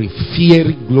God's glory,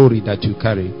 fiery glory that you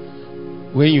carry.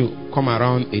 When you come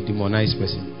around a demonized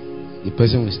person, the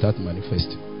person will start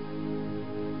manifesting.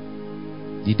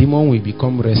 The demon will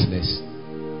become restless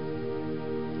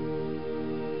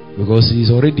because he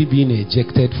is already being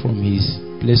ejected from his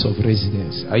place of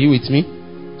residence. Are you with me?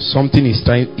 Something is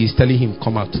telling him,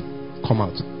 come out, come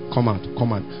out, come out,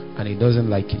 come out, and he doesn't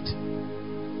like it.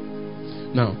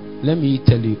 Now, let me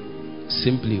tell you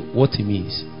simply what it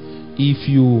means. If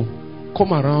you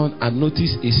come around and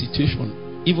notice a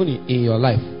situation, even in your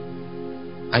life,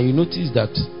 and you notice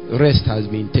that rest has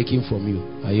been taken from you,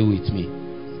 are you with me?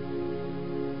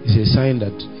 It's a sign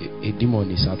that a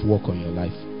demon is at work on your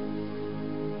life.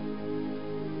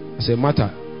 As a matter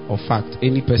of fact,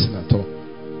 any person at all,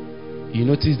 you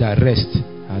notice that rest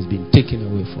has been taken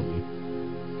away from you.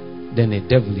 then a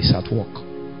devil is at work.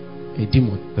 A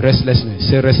demon. Restlessness.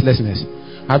 Say restlessness.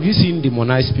 Have you seen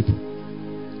demonized people?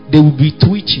 They will be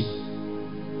twitching.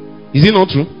 Is it not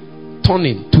true?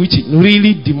 Turning, twitching,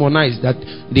 really demonized. That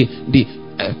the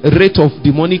rate of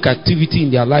demonic activity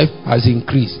in their life has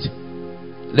increased.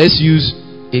 Let's use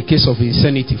a case of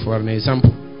insanity for an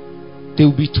example. They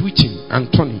will be twitching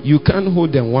and turning. You can't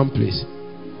hold them one place.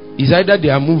 It's either they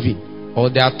are moving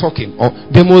or they are talking or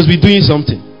they must be doing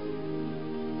something.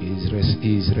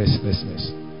 Is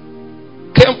restlessness.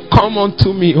 Come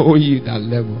unto me, O ye that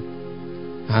labor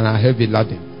and are heavy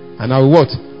laden, and I will what?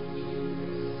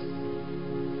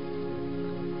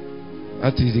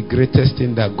 That is the greatest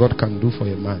thing that God can do for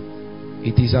a man.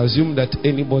 It is assumed that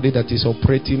anybody that is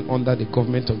operating under the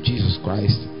government of Jesus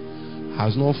Christ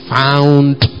has not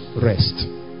found rest.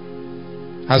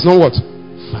 Has not what?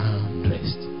 Found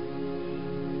rest.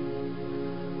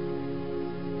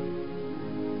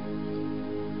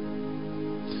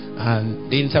 And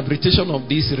the interpretation of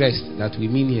this rest that we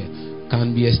mean here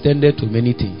can be extended to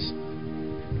many things.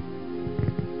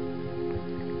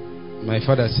 My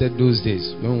father said those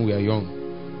days when we were young,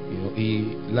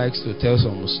 he likes to tell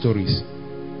some stories.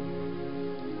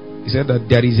 He said that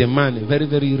there is a man, a very,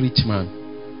 very rich man,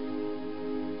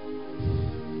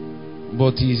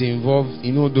 but he's involved,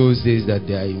 those days that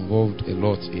they are involved a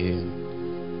lot in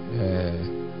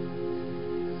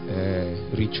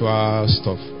ritual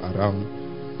stuff around.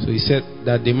 So he said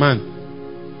that the man,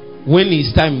 when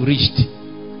his time reached,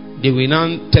 they were now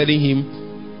telling him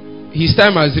his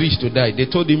time has reached to die. They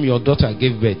told him your daughter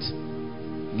gave birth.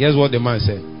 Guess what the man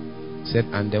said? He said,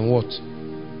 and then what?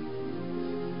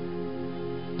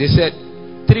 They said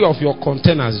 3 of your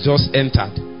containers just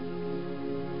entered.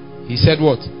 He said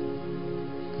what?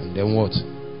 And then what?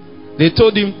 They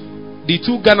told him the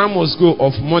 2 Ghana must go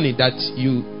of money that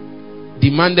you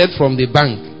demanded from the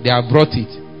bank. They have brought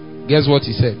it. Guess what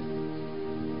he said?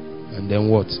 And then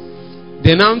what?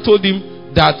 They now told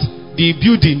him that the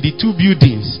 2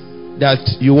 buildings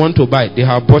that you want to buy, they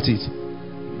have bought it.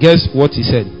 Guess what he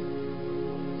said?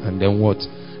 And then what?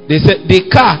 They said the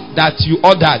car that you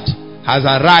ordered has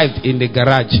arrived in the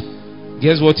garage.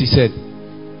 Guess what he said?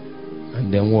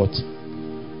 And then what?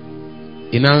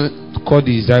 He now called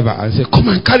his driver and said,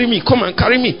 come and carry me, come and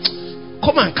carry me,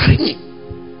 come and carry me.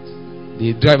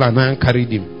 The driver now carried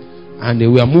him. And they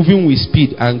were moving with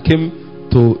speed and came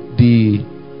to the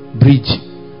bridge.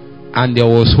 And there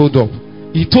was hold up.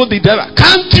 He told the driver,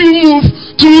 can't you move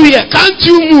through here? Can't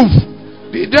you move?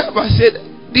 The driver said,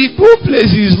 the whole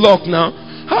place is locked now.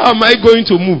 How am I going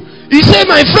to move? He said,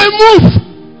 my friend, move.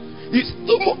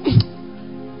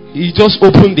 He just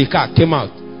opened the car, came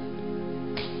out,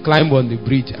 climbed on the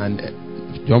bridge and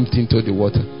jumped into the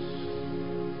water.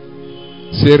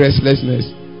 Say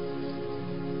restlessness.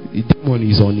 The demon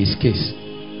is on his case.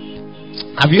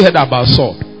 Have you heard about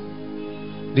Saul?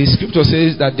 The scripture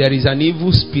says that there is an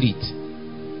evil spirit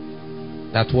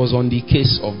that was on the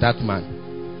case of that man.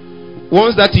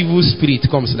 Once that evil spirit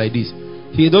comes like this,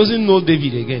 he doesn't know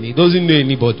David again. He doesn't know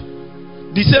anybody.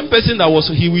 The same person that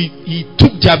was he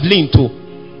took javelin to,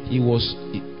 he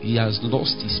has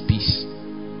lost his peace.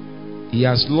 He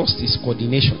has lost his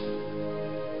coordination.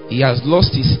 He has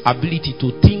lost his ability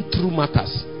to think through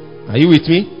matters. Are you with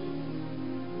me?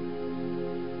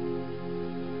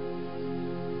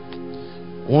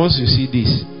 Once you see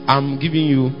this, I'm giving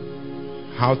you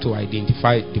how to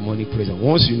identify demonic presence.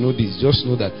 Once you know this, just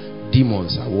know that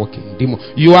demons are working.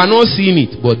 You are not seeing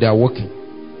it, but they are working.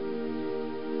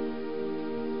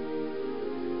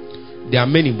 There are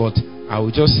many, but I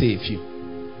will just say a few.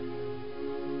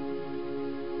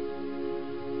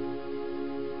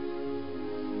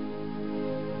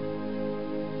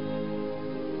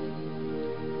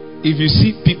 If you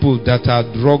see people that are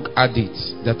drug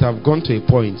addicts, that have gone to a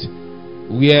point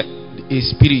where a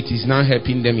spirit is now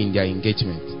helping them in their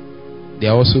engagement, they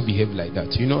also behave like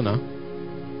that. You know now?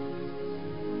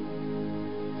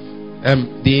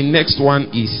 The next one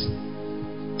is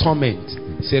torment.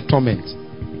 Say torment.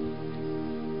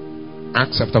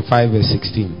 Acts chapter 5 verse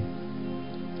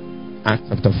 16. Acts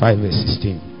chapter 5 verse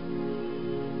 16.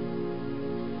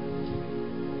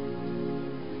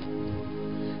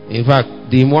 In fact,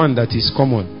 the one that is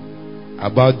common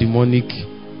about demonic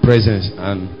presence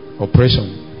and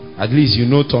oppression, at least you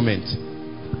know torment.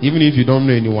 Even if you don't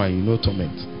know anyone, you know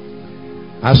torment.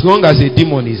 As long as a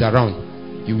demon is around,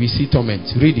 you will see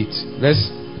torment. Read it.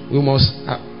 We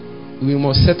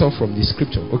must set off from the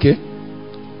scripture, okay?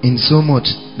 In so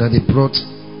much that they brought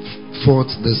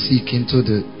forth the sick into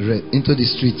the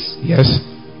streets, yes,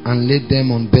 and laid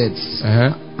them on beds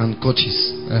and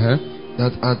couches,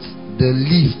 that at the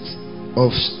least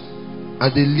of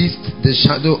at the least the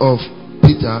shadow of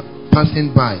Peter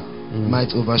passing by might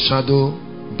overshadow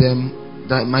them,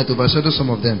 that might overshadow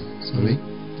some of them. Sorry.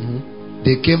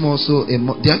 There came also a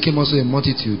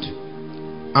multitude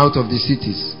out of the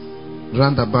cities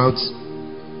round about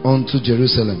unto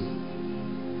Jerusalem,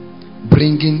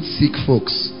 bringing sick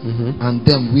folks and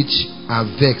them which are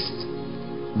vexed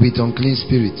with unclean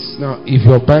spirits. Now, if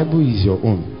your Bible is your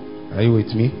own, are you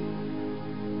with me?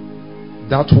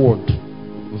 That word,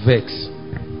 vex.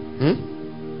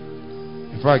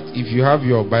 In fact, if you have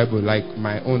your Bible like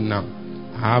my own now,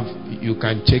 you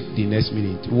can check the next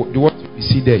minute. What you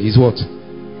see there is what?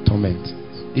 Torment.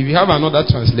 If you have another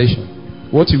translation,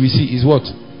 what you will see is what?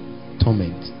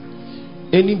 Torment.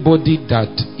 Anybody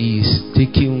that is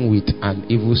taken with an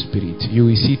evil spirit, you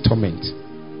will see torment.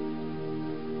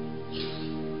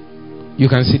 You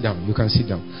can sit down. You can sit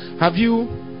down. Have you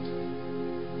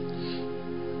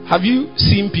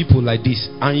seen people like this,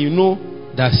 and you know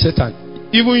that Satan,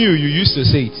 even you used to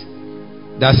say it,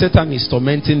 that Satan is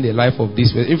tormenting the life of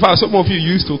this person. In fact, some of you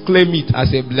used to claim it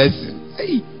as a blessing.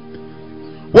 Hey,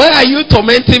 why are you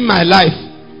tormenting my life?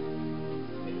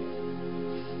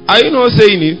 Are you not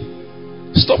saying it?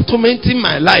 Stop tormenting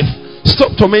my life.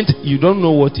 Stop tormenting. You don't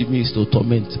know what it means to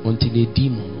torment until a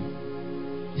demon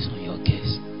is on your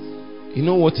case. You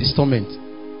know what is torment?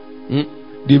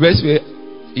 The best way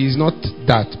is not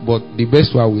that, but the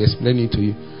best way I will explain it to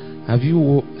you. Have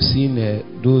you seen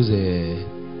those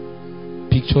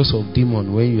pictures of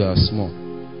demon when you are small,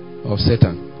 of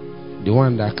Satan, the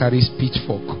one that carries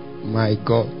pitchfork? My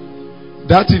God,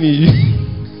 that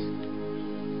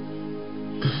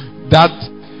that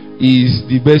is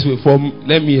the best way.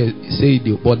 Let me say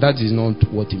it, but that is not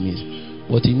what it means.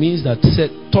 What it means that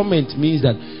torment means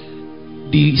that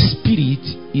the spirit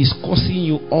is causing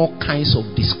you all kinds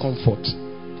of discomfort.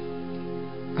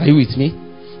 Are you with me?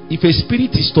 If a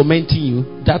spirit is tormenting you,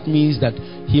 that means that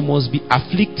he must be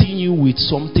afflicting you with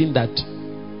something that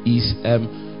is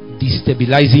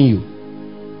destabilizing you.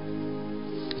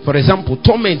 For example,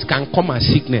 torment can come as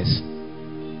sickness.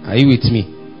 Are you with me?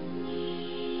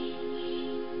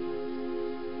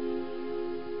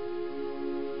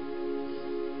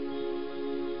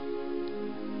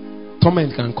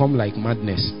 Torment can come like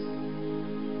madness.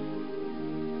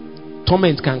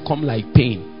 Torment can come like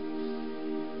pain.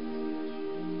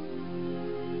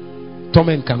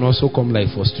 Torment can also come like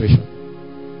frustration.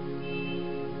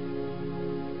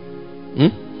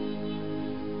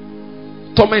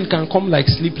 Torment can come like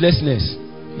sleeplessness,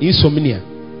 insomnia.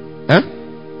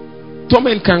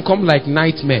 Torment can come like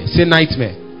nightmare. Say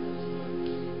nightmare.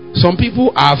 Some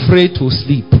people are afraid to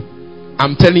sleep.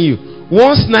 I'm telling you,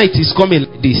 once night is coming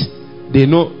like this, they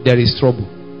know there is trouble.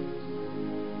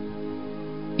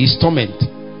 It's torment.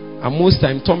 And most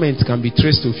time torment can be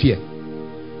traced to fear.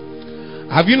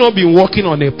 Have you not been walking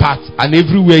on a path and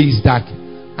everywhere is dark,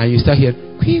 and you start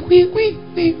hearing quick,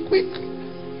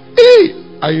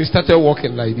 and you started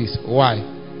walking like this? Why?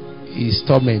 It's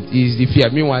torment. It's the fear.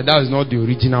 Meanwhile, that is not the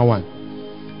original one.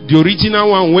 The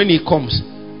original one, when it comes,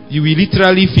 you will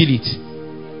literally feel it.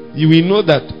 You will know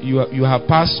that you have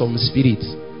passed some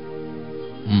spirits.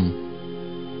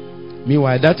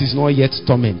 Meanwhile, that is not yet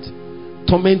torment.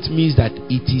 Torment means that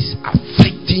it is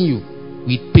afflicting you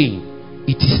with pain.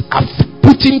 It is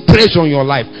putting pressure on your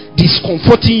life,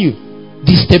 discomforting you,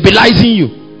 destabilizing you,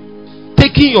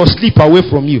 taking your sleep away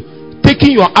from you,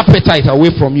 taking your appetite away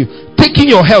from you, taking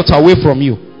your health away from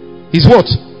you. Is what?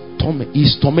 Torment.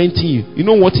 Is tormenting you. You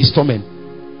know what is torment?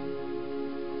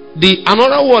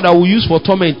 Another word I will use for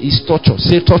torment is torture.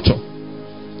 Say torture.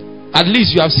 At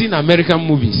least you have seen American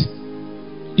movies.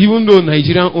 Even though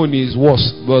Nigerian own is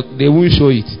worse, but they won't show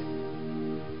it.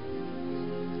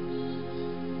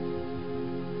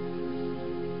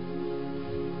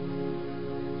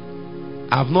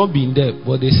 I've not been there,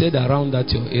 but they said around that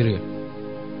your area,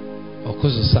 of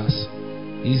course, the SARS,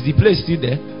 is the place still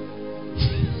there?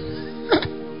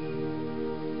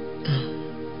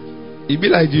 It be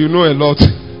like you know a lot.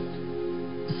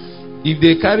 If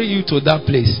they carry you to that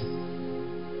place,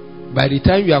 by the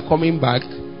time you are coming back,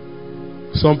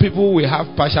 some people will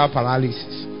have partial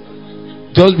paralysis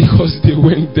just because they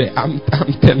went there. I'm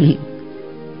telling you,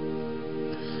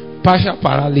 partial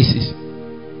paralysis.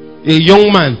 A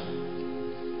young man.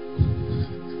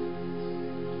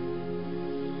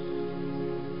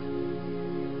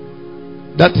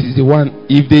 That is the one.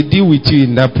 If they deal with you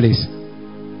in that place,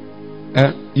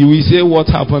 you will say what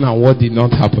happened and what did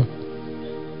not happen.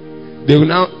 They will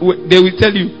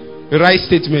tell you the right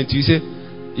statement. You say,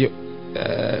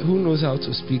 who knows how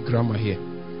to speak grammar here?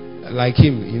 Like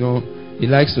him, he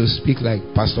likes to speak like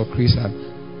Pastor Chris,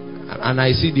 and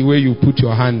I see the way you put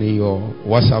your hand in your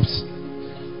WhatsApps.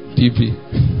 PP.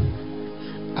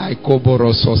 I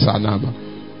koboro sosanama.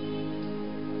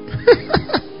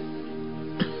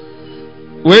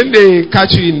 When they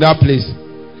catch you in that place,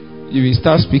 you will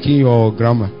start speaking your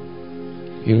grammar.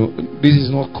 You know, this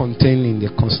is not contained in the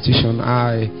Constitution.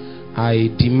 I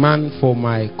demand for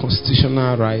my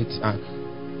constitutional rights.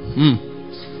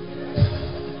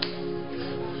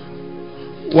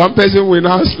 One person will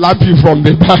now slap you from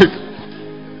the back.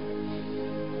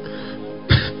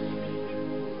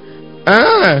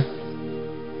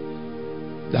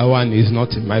 That one is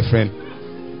nothing, my friend.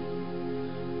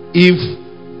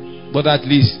 But at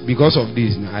least because of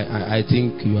this, I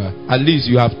think you are, at least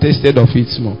you have tasted of it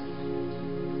small.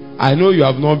 I know you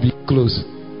have not been close.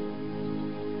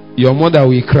 Your mother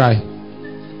will cry.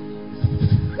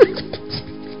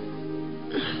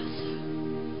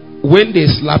 When they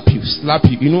slap you,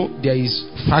 you know, there is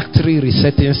factory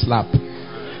resetting slap.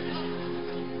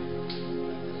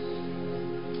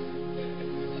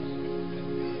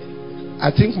 I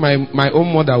think my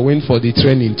own mother went for the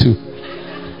training too.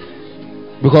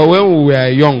 Because when we were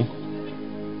young,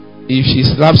 if she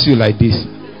slaps you like this,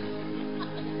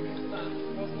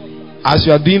 as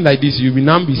you are doing like this, you will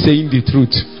now be saying the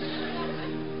truth.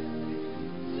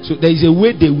 So there is a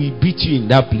way they will beat you in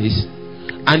that place,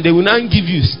 and they will now give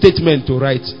you statement to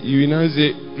write. You will now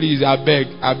say, please, I beg.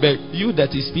 You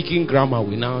that is speaking grammar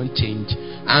will now change.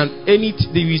 And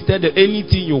they will tell them,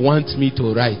 anything you want me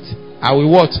to write, I will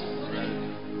what?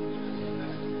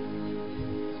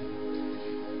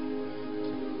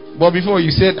 But before you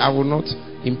said, I will not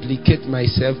implicate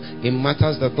myself in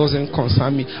matters that doesn't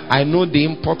concern me. I know the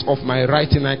import of my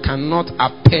writing. I cannot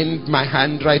append my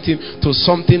handwriting to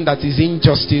something that is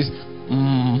injustice.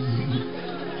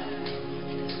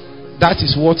 That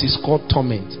is what is called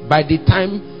torment. By the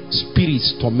time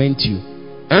spirits torment you,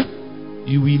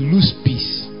 you will lose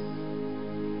peace.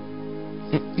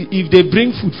 If they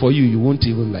bring food for you, you won't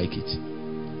even like it.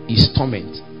 It's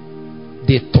torment.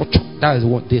 They torture. That is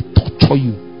what they torture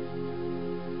you.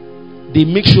 They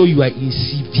make sure you are in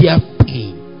severe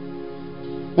pain.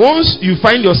 Once you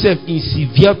find yourself in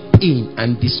severe pain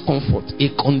and discomfort,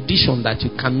 a condition that you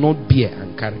cannot bear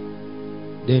and carry,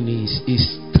 then a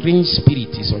strange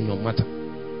spirit is on your matter.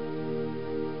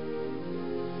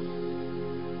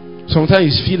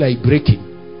 Sometimes you feel like breaking.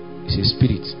 It's a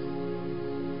spirit.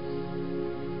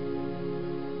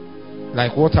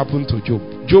 Like what happened to Job.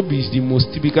 Job is the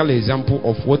most typical example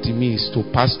of what it means to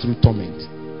pass through torment.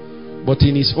 But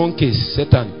in his own case,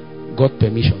 Satan got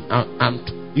permission. And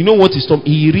you know what is torment?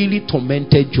 He really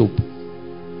tormented Job.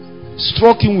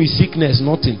 Struck him with sickness,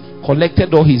 nothing.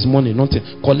 Collected all his money, nothing.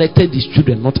 Collected his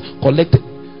children, nothing. Collected.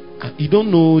 You don't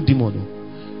know demon.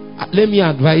 Let me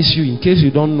advise you in case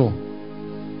you don't know.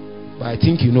 But I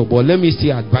think you know. But let me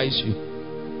still advise you.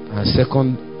 And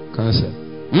second counsel.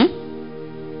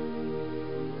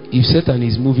 If Satan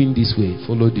is moving this way,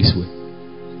 follow this way.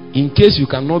 In case you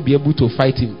cannot be able to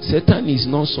fight him, Satan is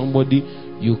not somebody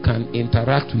you can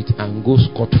interact with and go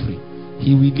scot-free.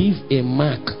 He will leave a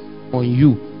mark on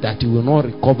you that you will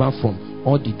not recover from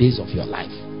all the days of your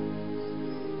life.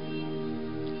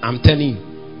 I'm telling you,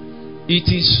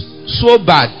 it is so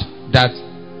bad that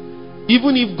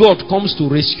even if God comes to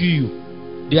rescue you,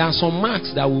 there are some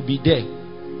marks that will be there.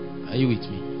 Are you with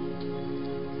me?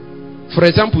 For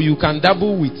example, you can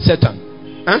dabble with Satan.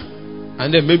 And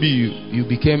then maybe you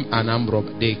became an armed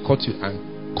robber. They caught you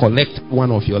and collect one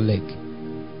of your leg.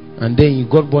 And then you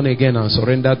got born again and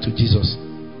surrendered to Jesus.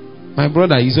 My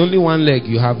brother, it's only one leg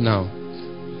you have now.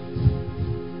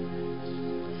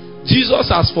 Jesus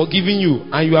has forgiven you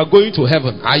and you are going to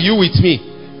heaven. Are you with me?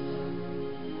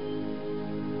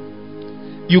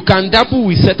 You can dabble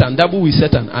with Satan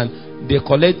and they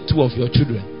collect two of your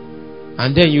children.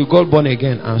 And then you got born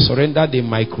again and surrendered in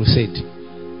my crusade.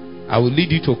 I will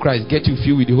lead you to Christ, get you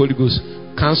filled with the Holy Ghost,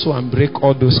 cancel and break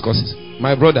all those curses.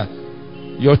 My brother,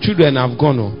 your children have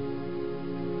gone.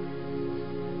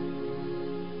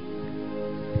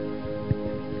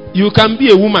 You can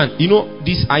be a woman. You know,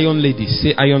 these iron ladies,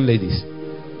 say iron ladies,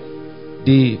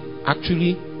 they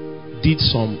actually did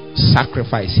some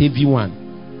sacrifice, heavy one,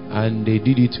 and they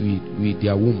did it with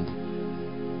their womb.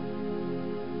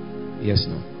 Yes,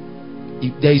 no.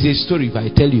 If there is a story, if I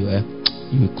tell you,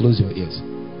 you will close your ears.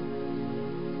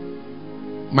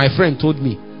 My friend told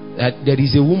me that there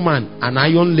is a woman, an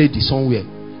iron lady somewhere.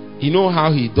 You know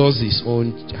how he does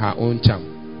her own charm.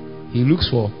 He looks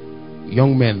for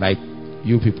young men like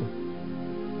you people,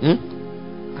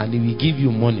 and he will give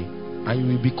you money, and you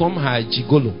will become her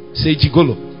gigolo. Say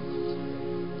gigolo.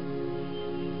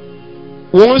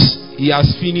 Once he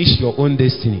has finished your own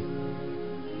destiny,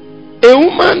 a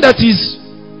woman that is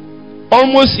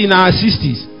almost in her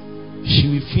 60s, she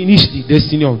will finish the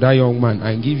destiny of that young man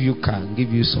and give you car and give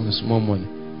you some small money.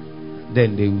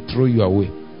 Then they will throw you away.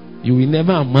 You will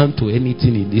never amount to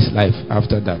anything in this life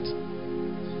after that.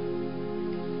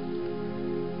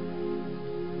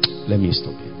 Let me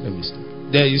stop here. Let me stop.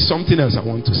 There is something else I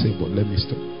want to say, but let me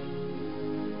stop.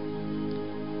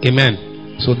 Amen.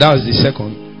 So that was the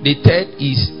second. The third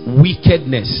is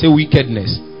wickedness. Say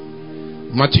wickedness.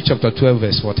 Matthew chapter 12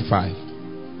 verse 45.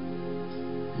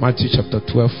 Matthew chapter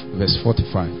 12 verse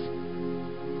 45.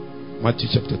 Matthew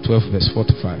chapter 12 verse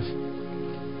 45.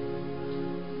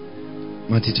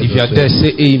 Matthew if you are there,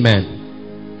 say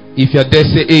amen. If you are there,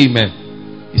 say amen.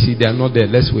 You see, they are not there.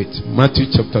 Let's wait. Matthew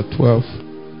chapter 12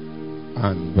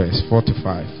 and verse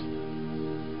 45.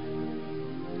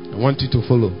 I want you to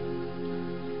follow.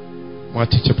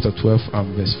 Matthew chapter 12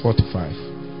 and verse 45.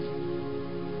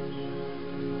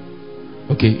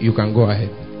 Okay, you can go ahead.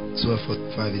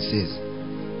 12:45 it says,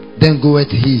 Then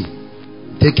goeth he,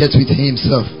 taketh with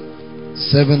himself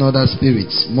 7 other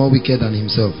spirits more wicked than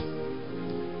himself,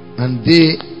 and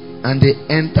they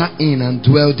enter in and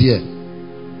dwell there,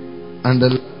 and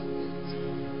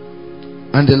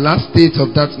the last state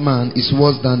of that man is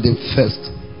worse than the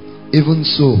first. Even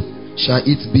so shall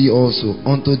it be also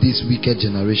unto this wicked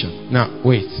generation. Now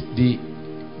wait,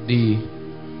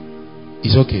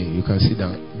 it's okay, you can sit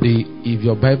down. If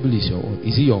your Bible is your own,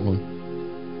 is it your own?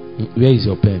 Where is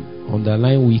your pen?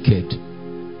 Underline wicked.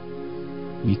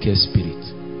 Wicked spirit.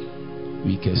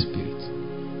 Wicked spirit.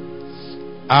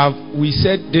 We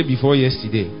said day before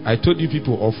yesterday, I told you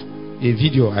people of a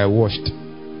video I watched,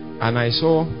 and I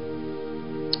saw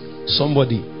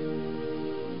somebody.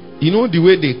 You know the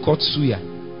way they cut suya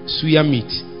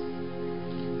meat?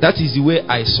 That is the way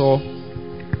I saw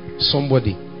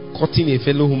somebody cutting a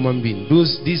fellow human being.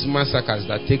 These massacres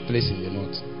that take place in the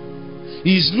north.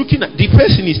 He is looking at the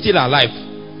person is still alive.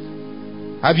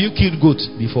 Have you killed goat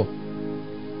before?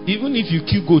 Even if you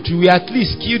kill goat, you will at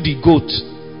least kill the goat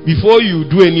before you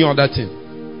do any other thing.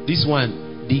 This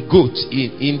one, the goat,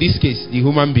 in this case, the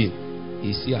human being,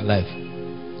 is still alive.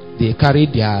 They carry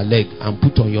their leg and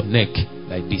put on your neck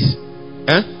like this.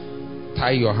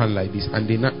 Tie your hand like this, and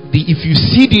if you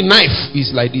see the knife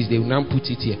is like this, they will now put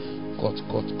it here. Cut.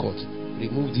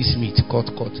 Remove this meat. Cut.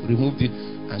 Remove it,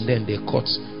 and then they cut.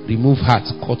 Remove heart.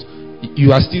 Cut.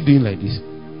 You are still doing like this.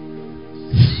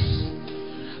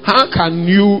 How can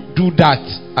you do that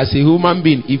as a human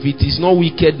being if it is not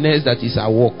wickedness that is at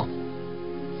work?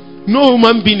 No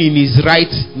human being in his right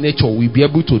nature will be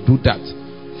able to do that,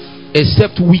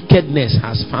 except wickedness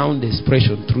has found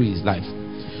expression through his life.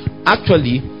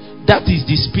 Actually, that is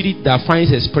the spirit that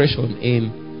finds expression in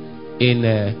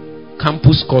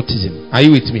campus cultism. Are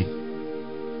you with me?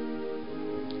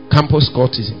 Campus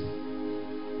cultism.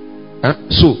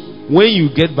 So when you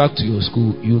get back to your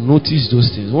school, you notice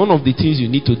those things. One of the things you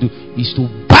need to do is to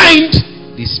bind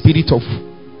the spirit of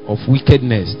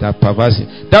wickedness, that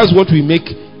perversion. That's what will make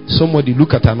somebody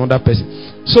look at another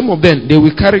person. Some of them, they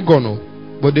will carry gun,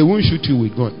 but they won't shoot you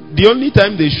with gun. The only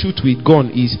time they shoot with gun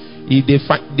is if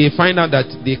they find out that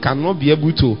they cannot be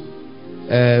able to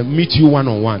meet you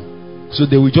one-on-one. So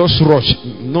they will just rush.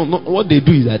 No, what they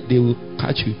do is that they will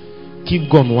catch you,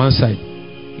 keep gun one side,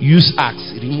 use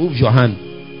axe, remove your hand,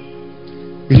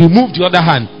 remove the other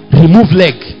hand, remove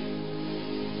leg,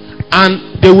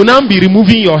 and they will now be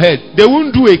removing your head. They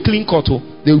won't do a clean cut.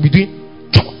 They will be doing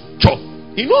chop.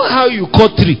 You know how you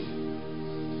cut tree?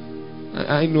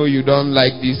 I know you don't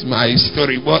like this my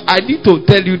story, but I need to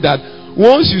tell you that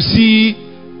once you see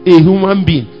a human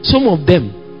being, some of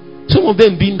them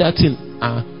being that thing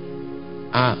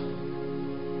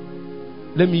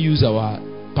let me use our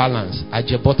parlance,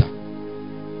 ajebota.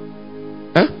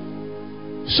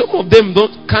 Some of them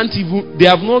they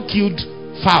have not killed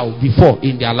fowl before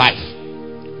in their life,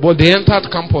 but they entered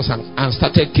campus and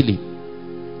started killing.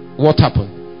 What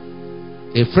happened?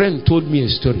 A friend told me a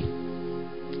story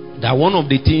that one of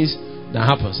the things that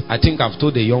happens, I think I've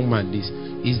told a young man this,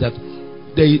 is that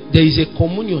there is a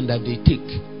communion that they take.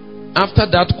 After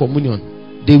that communion,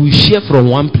 they will share from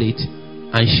one plate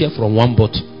and share from one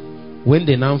bottle. When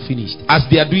they now finished, as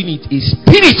they are doing it, a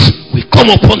spirit will come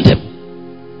upon them.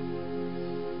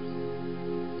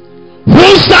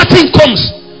 Once that thing comes,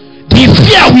 the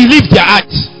fear will leave their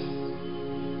hearts.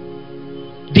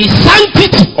 The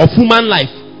sanctity of human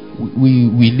life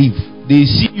will leave. They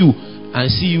see you and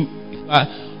see you.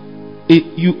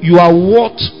 You are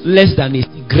worth less than a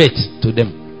cigarette to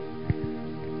them.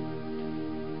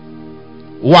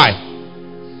 Why?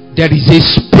 There is a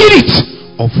spirit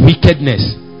of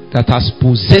wickedness that has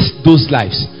possessed those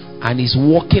lives and is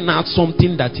working out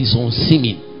something that is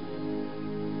unseen.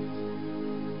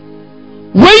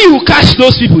 When you you catch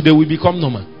those people, they will become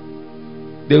normal.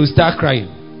 They will start crying.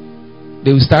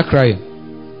 They will start crying.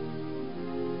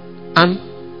 And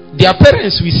their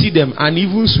parents will see them and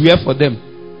even swear for them.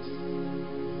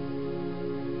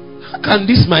 How can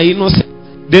this my innocent?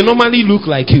 They normally look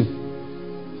like you.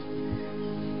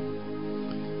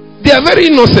 They are very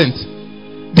innocent.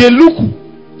 They look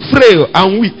frail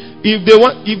and weak.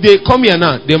 If they come here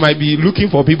now, they might be looking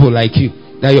for people like you.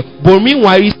 But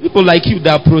meanwhile, it's people like you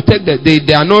that protect that they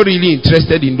are not really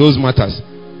interested in those matters.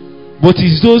 But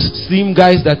it's those slim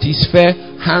guys that is fair,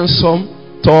 handsome,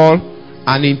 tall,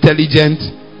 and intelligent.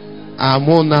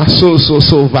 Amona so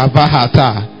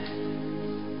vavahata.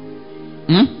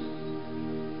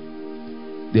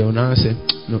 They will now say,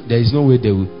 no, there is no way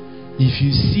they will. If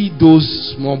you see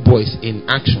those small boys in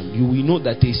action, you will know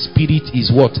that a spirit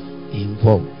is what?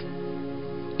 Involved.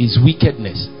 Is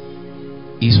wickedness.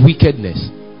 Is wickedness.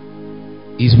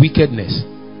 Is wickedness.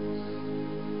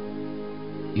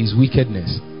 Is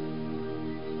wickedness.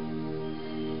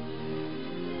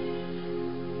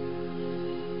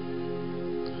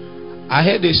 I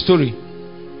heard a story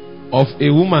of a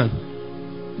woman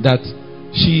that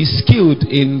she is skilled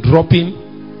in dropping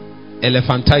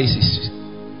elephantiasis.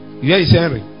 You hear his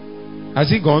Henry? Has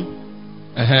he gone?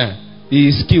 He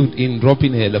is skilled in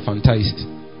dropping elephantiasis.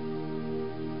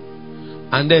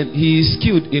 And then he is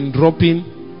skilled in dropping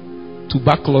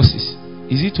tuberculosis.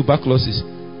 Is it tuberculosis?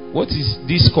 What is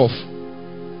this cough?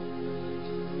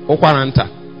 Okwaranta.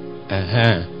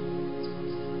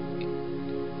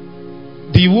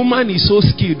 The woman is so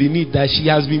skilled in it that she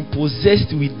has been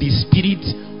possessed with the spirit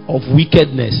of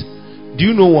wickedness. Do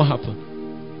you know what happened?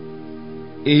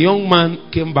 A young man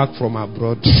came back from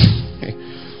abroad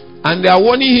and they are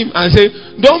warning him and say,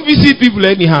 don't visit people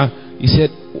anyhow. He said,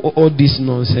 all this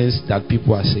nonsense that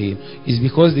people are saying is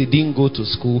because they didn't go to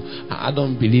school. I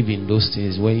don't believe in those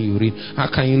things. When you read, how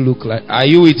can you look like? Are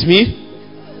you with me?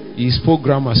 He spoke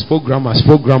grammar. After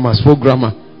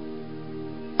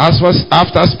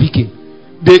speaking,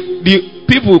 the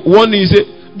people warning, say,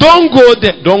 don't go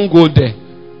there.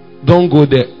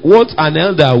 What an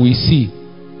elder will see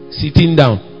sitting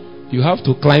down, you have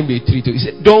to climb a tree to. He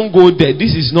said, don't go there.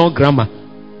 This is not grammar.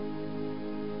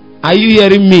 Are you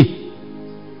hearing me?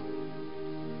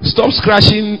 Stop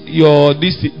scratching your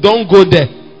this. Don't go there.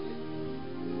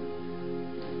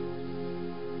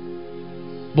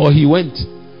 But he went.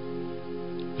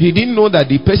 He didn't know that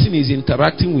the person he's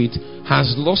interacting with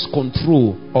has lost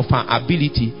control of her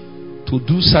ability to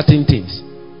do certain things.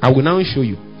 I will now show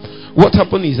you. What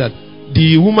happened is that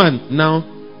the woman now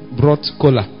brought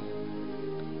cola.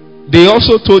 They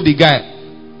also told the guy,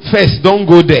 first, don't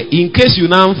go there. In case you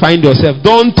now find yourself,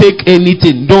 don't take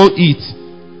anything, don't eat.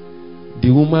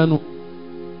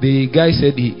 The guy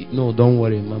said, no, don't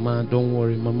worry, mama, don't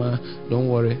worry, mama, don't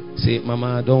worry. Say,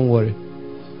 mama, don't worry.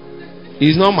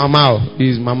 It's not mama,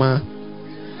 it's mama.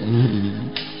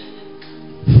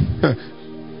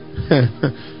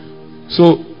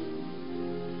 So,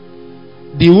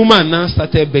 the woman now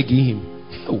started begging him,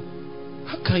 oh,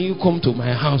 how can you come to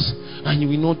my house and you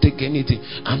will not take anything?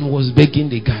 And was begging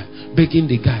the guy.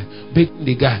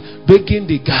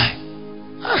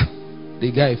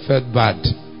 The guy felt bad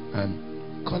and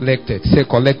collected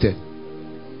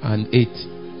and ate.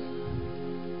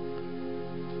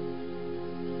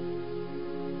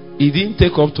 It didn't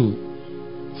take up to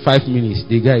 5 minutes.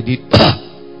 The guy did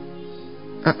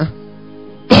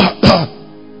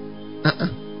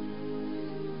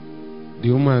The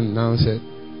woman now said,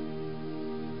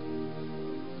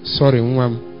 sorry,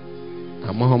 mom,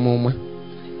 I'm a homo.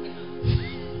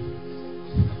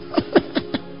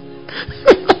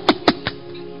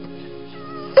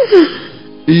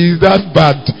 Is that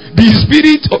bad? The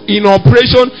spirit in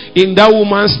operation in that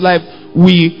woman's life,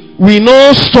 we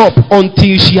not stop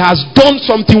until she has done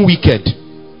something wicked.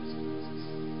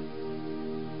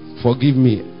 Forgive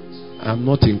me, I'm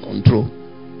not in control.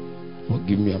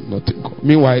 Forgive me, I'm not in control.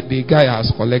 Meanwhile, the guy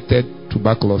has collected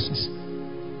tuberculosis.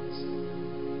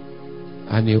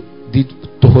 And he did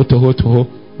toho,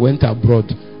 went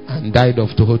abroad and died of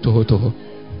toho.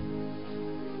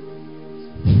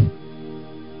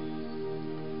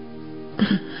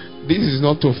 This is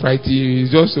not to frighten you,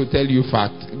 it's just to tell you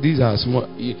fact. These are small.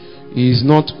 Is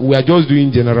not. We are just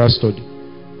doing general study.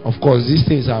 Of course, these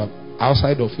things are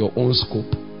outside of your own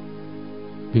scope,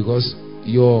 because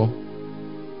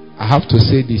I have to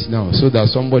say this now so that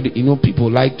somebody, people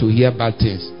like to hear bad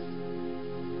things.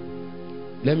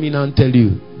 Let me now tell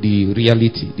you the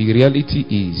reality. The reality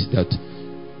is that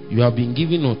you have been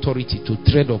given authority to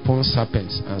tread upon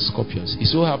serpents and scorpions. It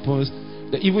so happens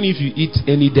that even if you eat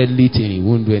any deadly thing, it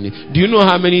won't do anything. Do you know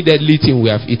how many deadly things we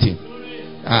have eaten?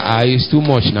 It's too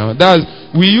much now.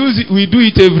 We do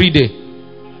it every day.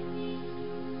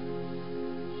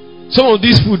 Some of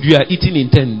this food you are eating in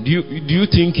 10, do you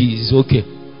think is okay?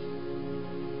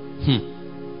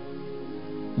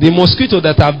 The mosquito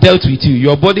that have dealt with you,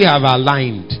 your body have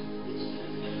aligned.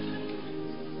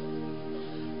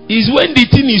 Is when the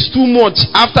thing is too much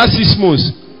after 6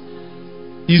 months,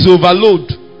 is overload.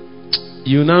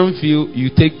 You now feel you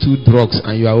take 2 drugs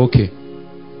and you are okay.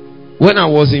 When I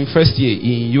was in first year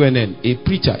in UNN, a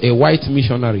preacher, a white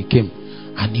missionary came,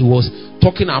 and he was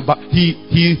talking about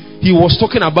he was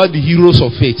talking about the heroes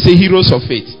of faith. Say heroes of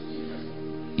faith.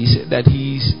 He said that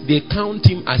they count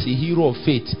him as a hero of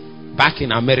faith back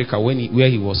in America where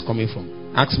he was coming from.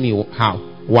 Ask me how,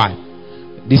 why.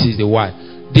 This is the why.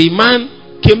 The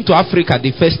man came to Africa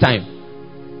the first time,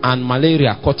 and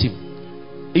malaria caught him.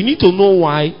 You need to know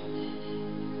why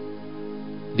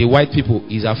the white people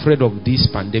is afraid of this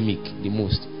pandemic the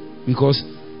most, because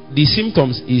the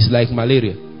symptoms is like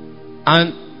malaria.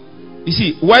 And you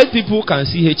see, white people can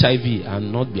see HIV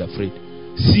and not be afraid,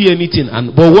 see anything,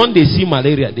 but when they see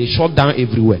malaria, they shut down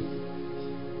everywhere.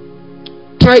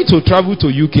 Try to travel to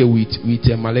UK with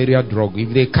a malaria drug.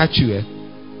 If they catch you,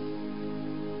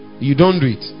 you don't do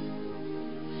it.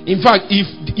 In fact, if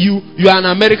you are an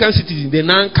American citizen, they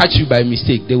now catch you by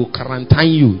mistake, they will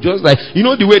quarantine you. Just like, you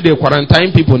know the way they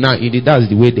quarantine people now, that's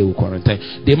the way they will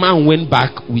quarantine. The man went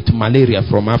back with malaria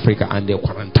from Africa and they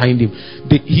quarantined him.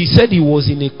 He said he was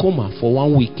in a coma for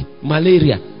 1 week.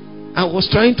 Malaria. I was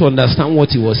trying to understand what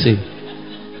he was saying.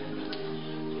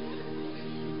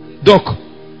 Doc,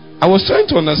 I was trying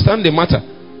to understand the matter.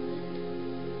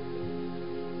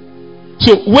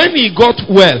 So when he got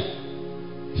well,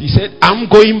 he said,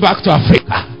 I'm going back to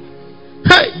Africa.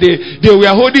 They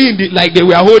were holding like they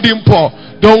were holding Paul.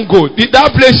 Don't go.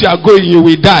 That place you are going, you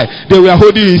will die. They were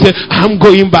holding him. He said, I'm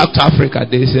going back to Africa.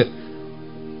 They said.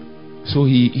 So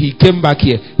he came back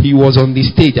here. He was on the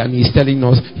stage and he's telling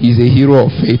us he's a hero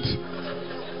of faith,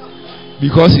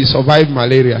 because he survived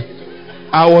malaria.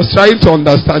 I was trying to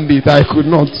understand it. I could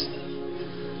not.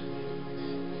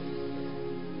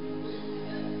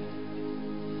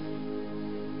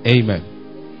 Amen.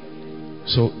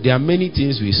 So there are many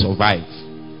things we survive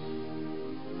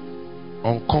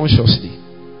unconsciously.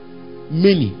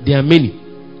 There are many.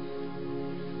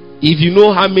 If you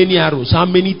know how many arrows, how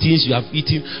many things you have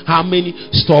eaten, how many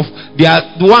stuff, there are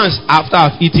the ones after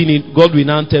I've eaten it, God will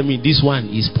now tell me this one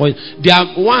is poison. There are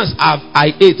ones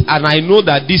I ate and I know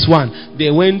that this one, they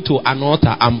went to an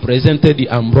altar and presented it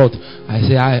and brought. I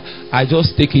say I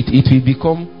just take it. It will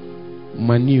become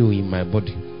manure in my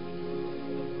body.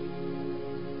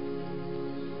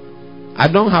 I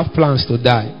don't have plans to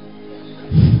die.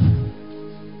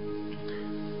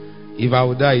 If I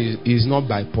would die, it's not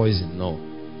by poison, no.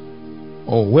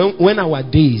 Or when our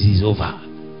days is over,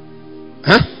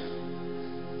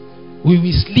 we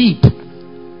will sleep,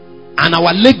 and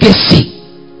our legacy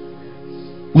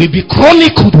will be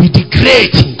chronicled with the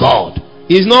great in God.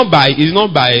 It's not by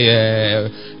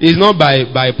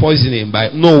poisoning.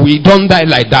 No, we don't die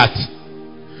like that.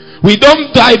 We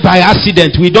don't die by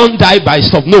accident. We don't die by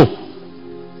stuff. No.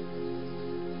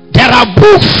 There are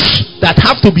books that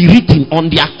have to be written on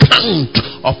the account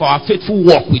of our faithful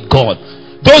walk with God.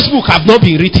 Those books have not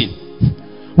been written.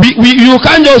 You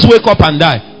can't just wake up and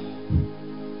die.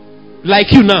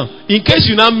 Like you now. In case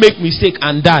you now make mistake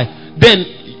and die, then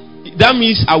that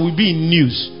means I will be in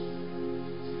news.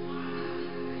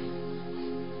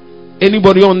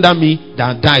 Anybody under me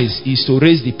that dies is to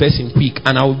raise the person quick,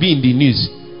 and I will be in the news.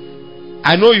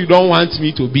 I know you don't want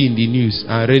me to be in the news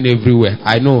and reign everywhere.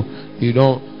 I know you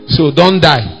don't. So don't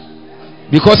die.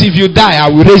 Because if you die, I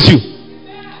will raise you.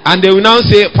 And they will now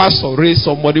say, Pastor, raise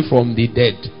somebody from the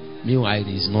dead. Meanwhile, it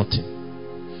is nothing.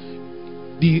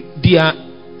 There are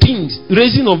things.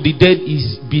 Raising of the dead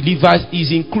is believers,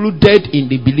 is included in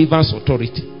the believer's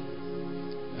authority.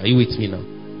 Are you with me now?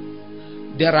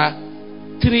 There are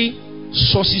 3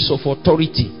 sources of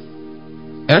authority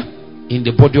in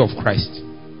the body of Christ.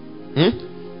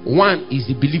 1 is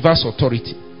the believer's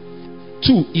authority.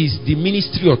 2 is the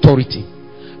ministry authority,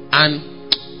 and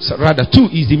 2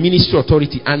 is the ministry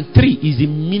authority, and 3 is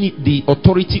the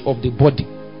authority of the body.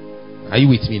 Are you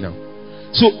with me now?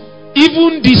 So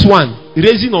even this one,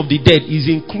 raising of the dead, is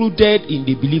included in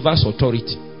the believer's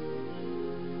authority.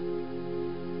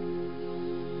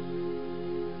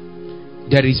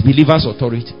 There is believer's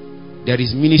authority, there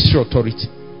is ministry authority,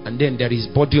 and then there is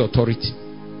body authority.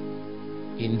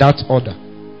 In that order.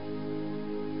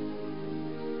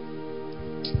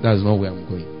 That's not where I'm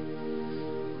going.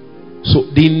 So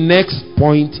the next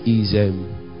point is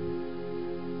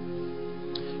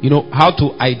You know how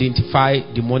to identify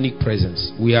demonic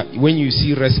presence. When you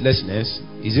see restlessness,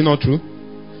 is it not true?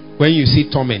 When you see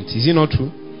torment, is it not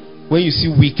true? When you see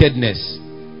wickedness,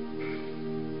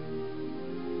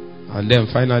 and then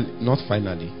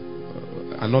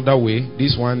another way.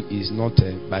 This one is not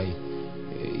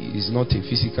is not a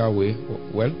physical way.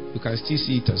 Well, you can still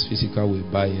see it as physical way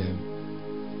by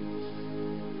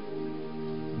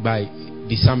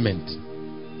discernment.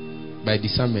 By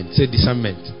discernment. Say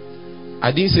discernment.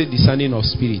 I didn't say discerning of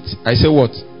spirit. I say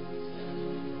what?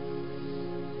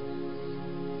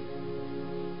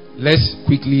 Let's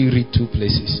quickly read two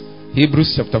places.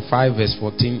 Hebrews chapter 5 verse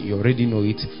 14. You already know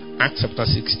it. Acts chapter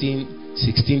 16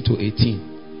 to 18.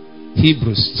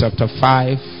 Hebrews chapter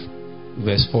 5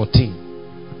 verse 14.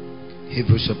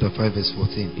 Hebrews chapter 5 verse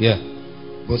 14. Yeah.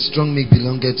 But strong meat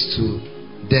belongeth to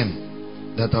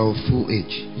them that are of full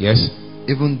age. Yes.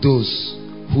 Even those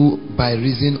who by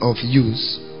reason of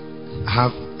use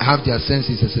have their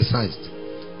senses exercised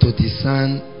to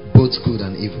discern both good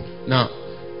and evil. Now,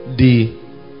 the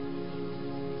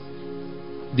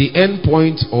end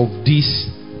point of this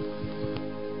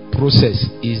process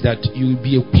is that you will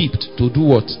be equipped to do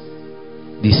what?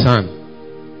 Discern.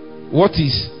 What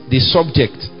is the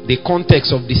subject? The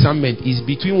context of discernment is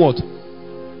between what?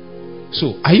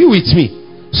 So, are you with me?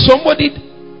 Somebody,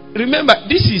 remember,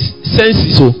 this is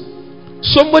senses. So,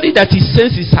 somebody that his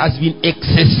senses has been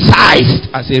exercised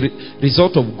as a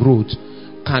result of growth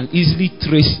can easily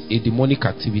trace a demonic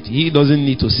activity. He doesn't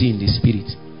need to see in the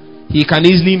spirit. He can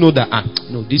easily know that,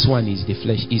 no, this one is the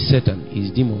flesh, is Satan, is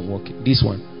demon working. This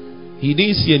one, he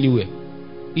didn't see anywhere.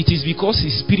 It is because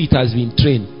his spirit has been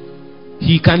trained.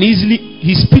 His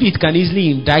spirit can easily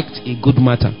indict a good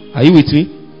matter. Are you with me?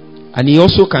 And he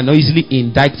also can easily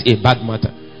indict a bad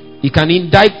matter. He can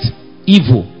indict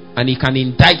evil and he can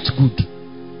indict good.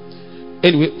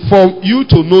 Anyway, for you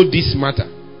to know this matter,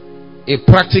 a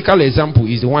practical example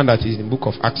is the one that is in the book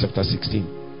of Acts chapter 16.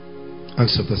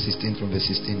 Acts chapter 16 from verse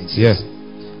 16 it says, yes.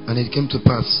 And it came to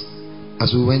pass,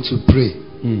 as we went to pray,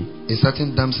 a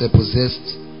certain damsel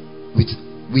possessed with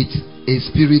a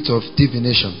spirit of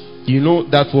divination. You know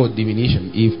that word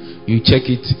divination, if you check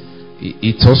it,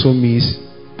 it also means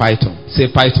python. Say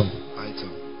python.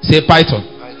 Say python.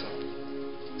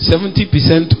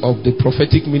 70% of the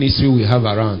prophetic ministry we have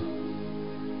around,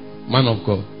 man of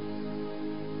God,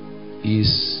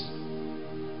 is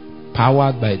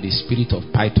powered by the spirit of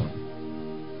python.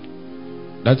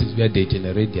 That is where they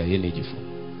generate their energy from.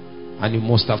 And you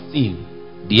must have seen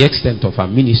the extent of our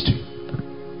ministry,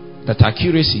 that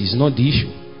accuracy is not the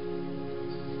issue.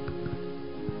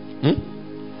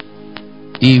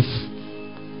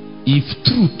 If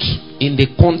truth in the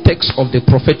context of the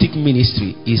prophetic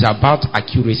ministry is about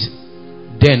accuracy,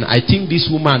 then I think this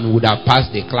woman would have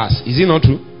passed the class. Is it not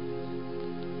true?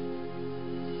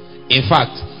 In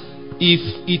fact, if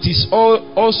it is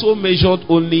also measured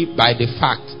only by the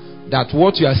fact that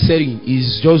what you are saying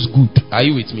is just good, are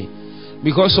you with me?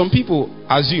 Because some people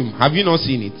assume, have you not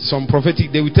seen it? Some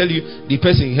prophetic, they will tell you the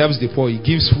person helps the poor, he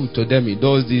gives food to them, he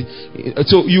does this.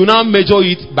 So you now measure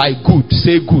it by good,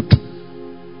 say good.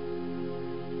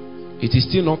 It is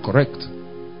still not correct.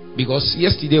 Because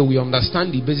yesterday we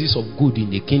understand the basis of good in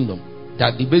the kingdom.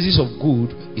 That the basis of good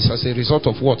is as a result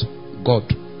of what? God.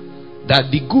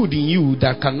 That the good in you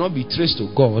that cannot be traced to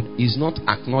God is not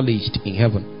acknowledged in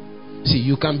heaven. See,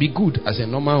 you can be good as a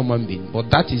normal human being, but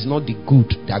that is not the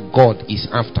good that God is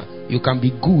after. You can be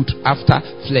good after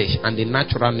flesh and the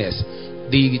naturalness.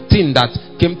 The thing that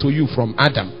came to you from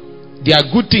Adam. There are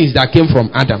good things that came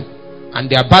from Adam, and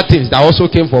there are bad things that also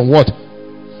came from what?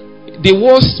 The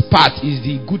worst part is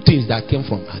the good things that came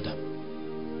from Adam.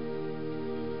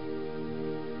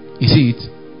 You see it?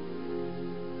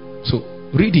 So,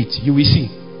 read it, you will see.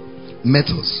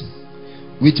 Metals,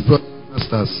 which brought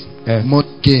masters more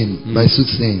gain by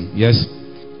soothsaying. Yes.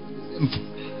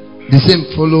 The same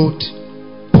followed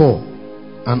Paul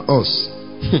and us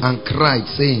and cried,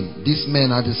 saying, these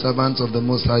men are the servants of the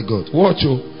Most High God. Watch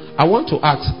you. I want to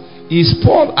ask, is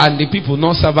Paul and the people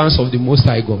not servants of the Most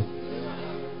High God?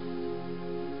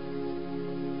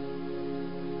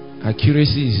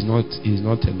 Accuracy is not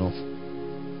enough.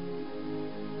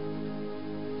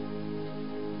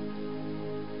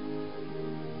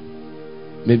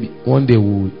 Maybe one day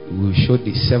we'll show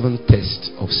the 7 tests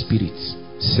of spirits.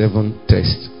 7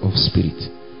 tests of spirit.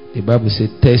 The Bible says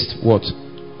test what?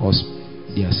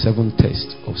 There are 7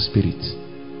 tests of spirit.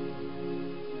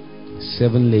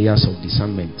 7 layers of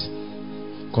discernment.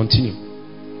 Continue.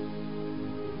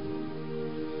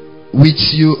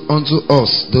 Which you unto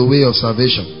us the way of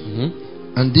salvation.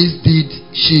 And this did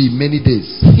she many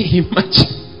days. Imagine.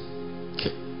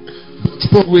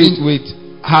 Wait.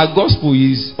 her gospel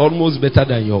is almost better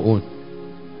than your own.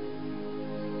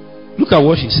 Look at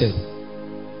what she said.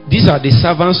 These are the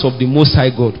servants of the Most High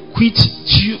God, which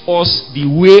shew us the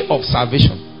way of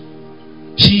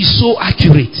salvation. She is so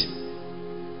accurate.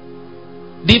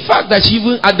 The fact that she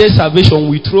even added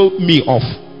salvation will throw me off.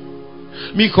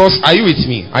 Because, are you with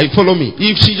me? Are you follow me?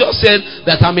 If she just said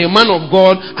that I'm a man of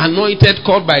God, anointed,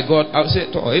 called by God, I would say,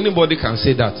 oh, anybody can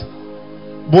say that.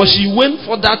 But she went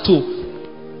further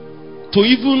to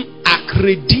even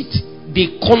accredit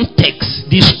the context,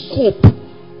 the scope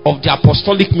of the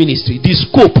apostolic ministry, the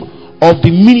scope of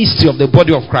the ministry of the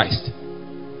body of Christ.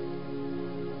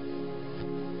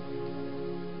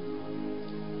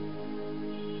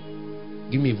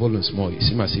 Give me volume small. It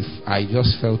seems as if I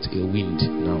just felt a wind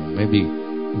now. Maybe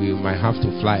we might have to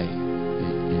fly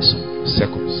in some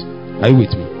seconds. Are you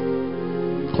with me?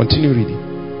 Continue reading.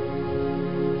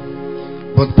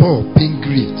 But Paul, being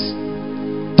grieved,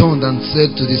 turned and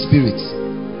said to the spirits,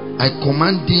 I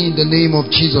command thee in the name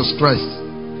of Jesus Christ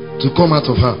to come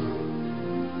out of her.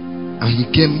 And he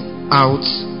came out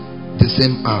the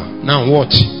same hour. Now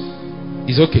watch.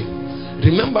 It's okay.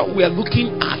 Remember, we are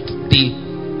looking at the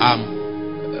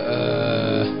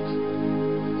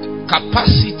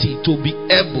capacity to be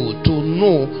able to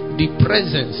know the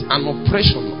presence and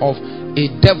oppression of a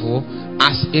devil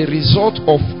as a result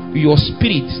of your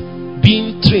spirit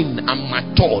being trained and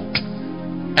matured,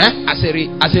 as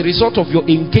a result of your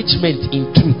engagement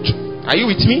in truth. Are you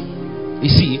with me?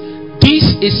 You see,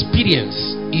 this experience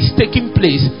is taking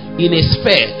place in a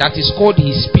sphere that is called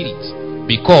his spirit,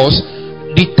 because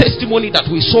the testimony that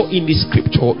we saw in the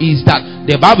scripture is that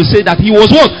the Bible said that he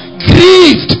was what?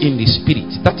 Grieved in the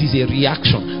spirit. That is a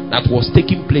reaction that was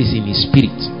taking place in his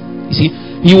spirit. You see,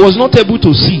 he was not able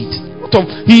to see it.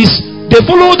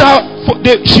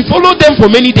 She followed them for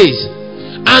many days,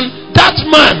 and that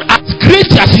man, as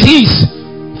great as he is,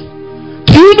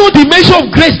 do you know the measure of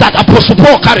grace that Apostle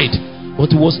Paul carried?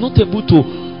 But he was not able to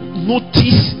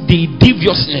notice the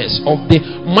deviousness of the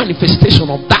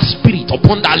manifestation of that spirit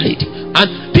upon that lady.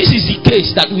 And this is the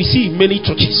case that we see in many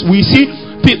churches. We see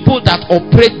people that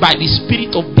operate by the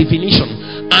spirit of divination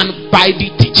and by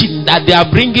the teaching that they are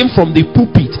bringing from the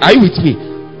pulpit. Are you with me?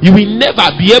 You will never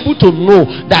be able to know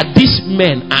that these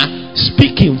men are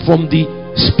speaking from the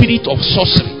spirit of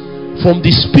sorcery, from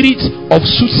the spirit of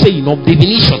soothsaying, of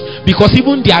divination, because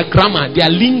even their grammar,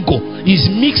 their lingo is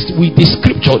mixed with the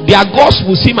scripture. Their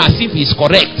gospel seem as if it's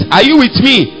correct. Are you with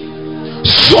me?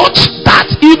 Such that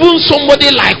even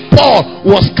somebody like Paul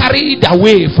was carried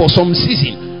away for some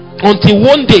season, until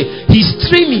one day his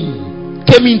training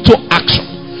came into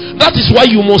action. That is why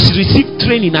you must receive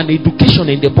training and education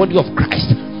in the body of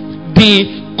Christ.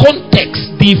 The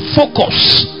context, the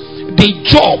focus, the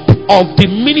job of the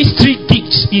ministry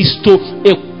gifts is to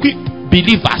equip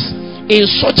believers in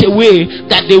such a way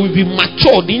that they will be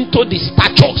matured into the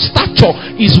stature. Stature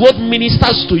is what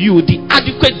ministers to you the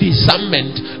adequate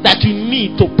discernment that you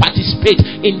need to participate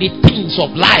in the things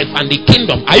of life and the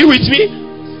kingdom. Are you with me?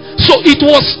 So it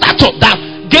was stature that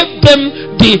gave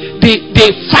them the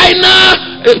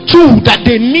final tool that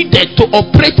they needed to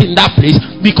operate in that place,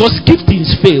 because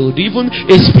giftings failed, even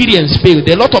experience failed,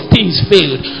 a lot of things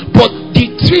failed, but the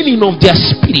training of their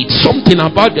spirit, something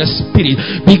about their spirit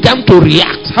began to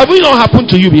react. Have it not happened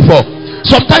to you before?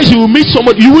 Sometimes you will meet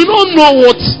somebody, you will not know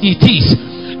what it is.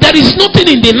 There is nothing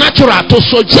in the natural to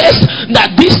suggest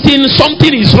that this thing,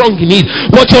 something is wrong in it,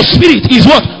 but your spirit is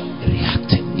what?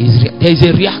 Reacting. There is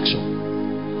a reaction.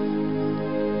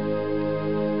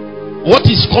 What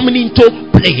is coming into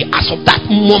play as of that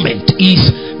moment is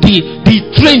the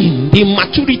training, the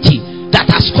maturity that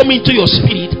has come into your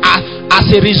spirit as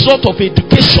a result of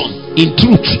education in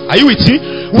truth. Are you with me?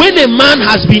 When a man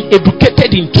has been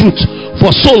educated in truth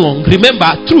for so long, remember,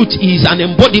 truth is an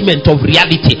embodiment of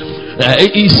reality.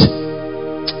 It is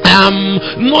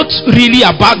not really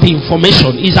about the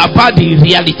information, it's about the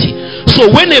reality.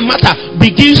 So when a matter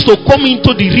begins to come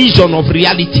into the region of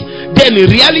reality, then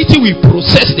reality will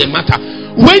process the matter.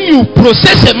 When you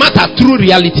process a matter through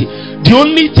reality, the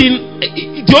only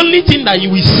thing that you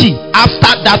will see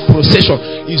after that procession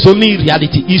is only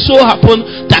reality. It so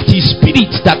happened that his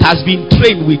spirit that has been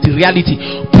trained with reality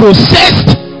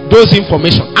processed those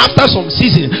information after some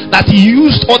season, that he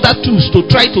used other tools to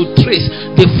try to trace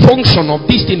the function of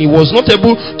this thing. He was not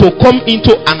able to come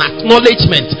into an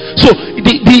acknowledgement. So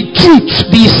the truth,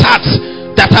 the heart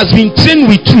that has been trained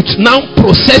with truth now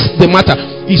process the matter.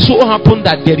 It so happened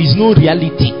that there is no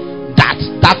reality that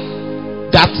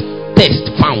test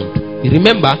found.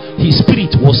 Remember, his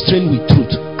spirit was trained with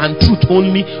truth, and truth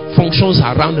only functions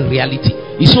around reality.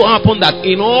 It so happened that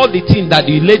in all the things that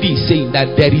the lady is saying,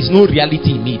 that there is no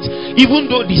reality in it, even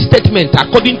though the statement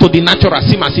according to the natural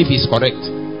seems as if it's correct.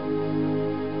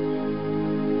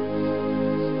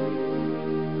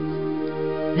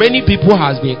 Many people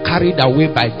has been carried away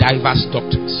by diverse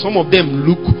doctrines. Some of them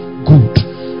look good.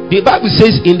 The Bible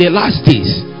says in the last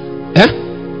days,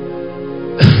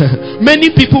 many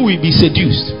people will be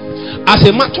seduced. As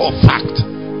a matter of fact,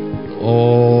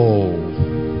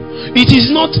 it is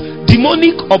not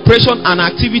demonic operation and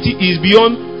activity is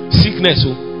beyond sickness.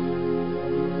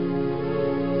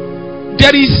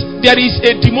 There is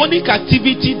a demonic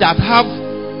activity that have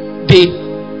the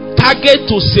target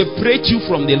to separate you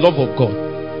from the love of God.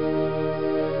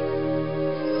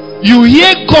 You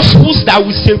hear gospels that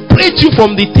will separate you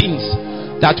from the things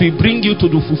that will bring you to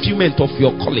the fulfillment of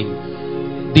your calling,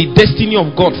 the destiny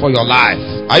of God for your life.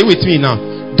 Are you with me now?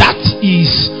 That is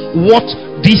what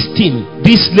this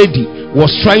lady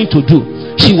was trying to do.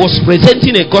 She was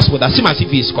presenting a gospel that seems as if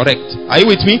it is correct. Are you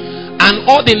with me? And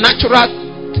all the natural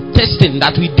testing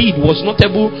that we did was not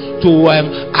able to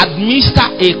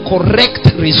administer a correct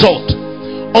result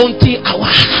until our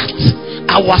heart,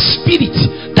 our spirit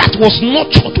that was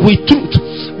nurtured with truth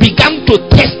began to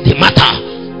test the matter,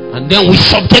 and then we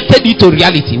subjected it to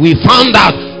reality. We found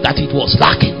out that it was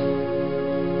lacking.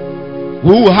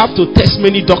 We will have to test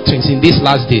many doctrines in these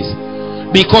last days,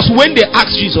 because when they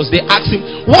asked Jesus, they asked him,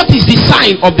 what is the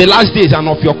sign of the last days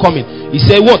and of your coming? He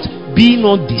said, what? Be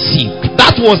not deceived.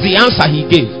 That was the answer he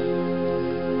gave,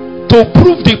 to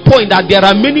prove the point that there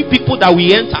are many people that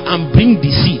will enter and bring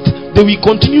deceit. They will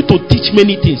continue to teach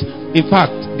many things. In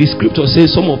fact, the scripture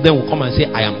says some of them will come and say,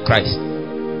 I am Christ.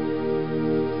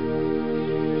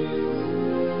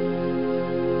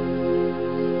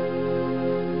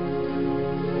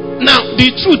 Now, the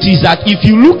truth is that if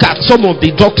you look at some of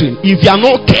the doctrine, if you are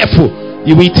not careful,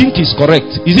 you will think it's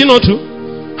correct. Is it not true?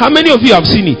 How many of you have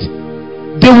seen it?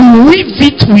 They will weave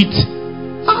it with,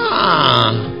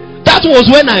 that was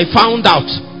when I found out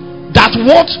that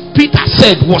what Peter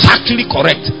said was actually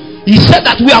correct. He said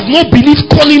that we have not believed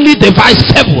cunningly devised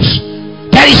fables.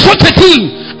 There is such a thing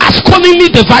as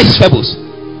cunningly devised fables.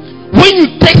 When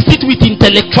you text it with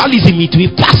intellectualism, it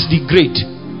will pass the grade.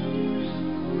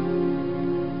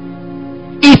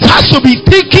 It has to be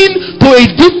taken to a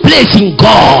deep place in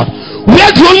God,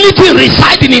 where the only thing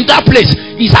residing in that place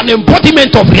is an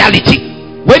embodiment of reality.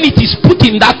 When it is put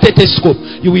in that stethoscope,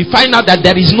 you will find out that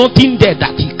there is nothing there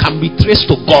that it can be traced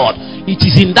to God. It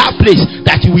is in that place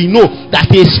that you will know that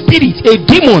a spirit, a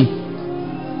demon,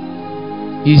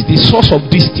 is the source of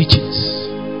these teachings.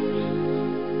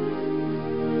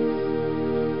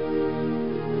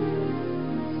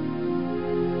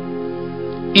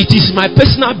 It is my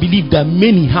personal belief that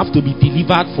many have to be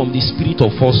delivered from the spirit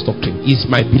of false doctrine. It's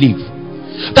my belief.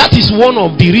 That is one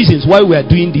of the reasons why we are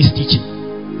doing this teaching.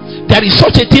 There is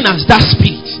such a thing as that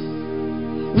spirit.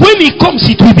 When it comes,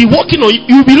 it will be working on you.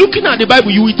 You will be looking at the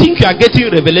Bible, you will think you are getting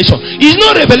revelation. It's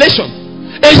not revelation.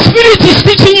 A spirit is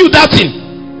teaching you that thing.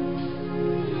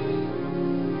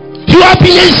 You have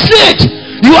been enslaved.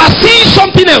 You are seeing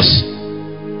something else.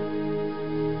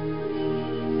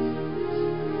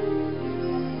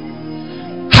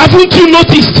 Haven't you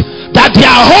noticed that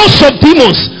there are hosts of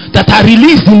demons that are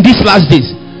released in these last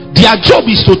days? Their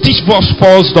job is to teach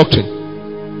false doctrine.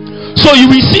 So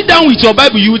you will sit down with your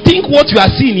Bible, you will think what you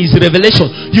are seeing is revelation.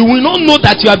 You will not know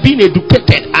that you are being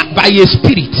educated by a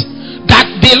spirit. That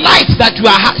the light that you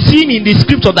are seeing in the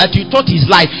scripture that you thought is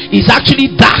light is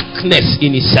actually darkness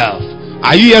in itself.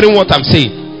 Are you hearing what I'm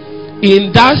saying?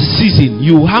 In that season,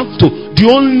 you have to, the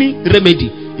only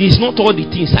remedy is not all the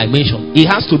things I mentioned.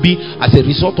 It has to be as a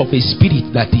result of a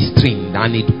spirit that is trained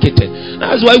and educated.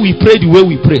 That's why we pray the way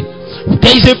we pray.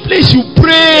 There is a place you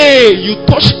pray, you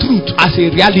touch truth as a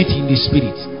reality in the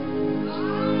spirit.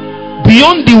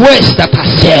 Beyond the words that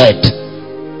are said,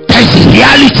 there is a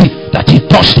reality that you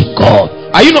touched in God.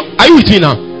 Are you with me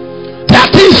now? There are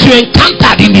things you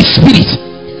encountered in the spirit.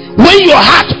 When your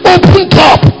heart opened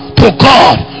up to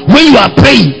God, when you are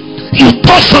praying, you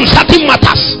touch on certain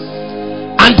matters.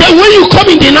 And then when you come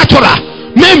in the natural,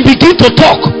 men begin to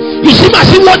talk. You seem as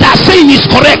if what they are saying is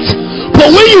correct. But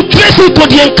when you trace it to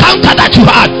the encounter that you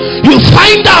had, you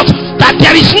find out that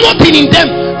there is nothing in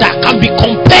them that can be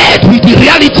compared with the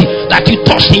reality that you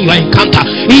touched in your encounter.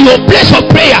 In your place of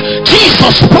prayer,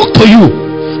 Jesus spoke to you.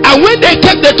 And when they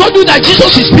came, they told you that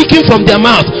Jesus is speaking from their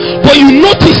mouth. But you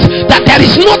notice that there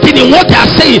is nothing in what they are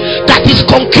saying that is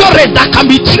concurrent, that can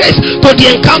be traced to the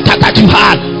encounter that you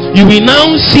had. you will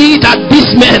now see that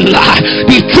these men lie.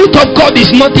 The truth of God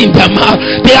is not in their mouth.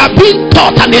 They are being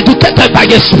taught and educated by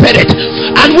the Spirit.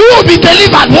 And we will be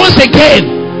delivered once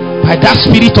again by that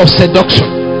spirit of seduction.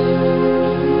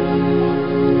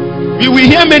 We will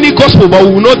hear many gospel, but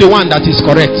we will know the one that is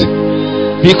correct,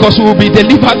 because we will be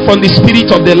delivered from the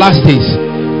spirit of the last days.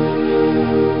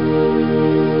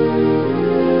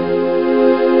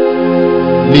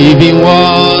 Living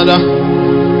water,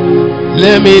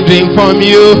 let me drink from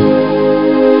you.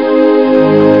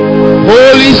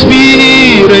 Holy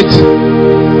Spirit,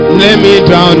 let me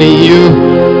drown in you.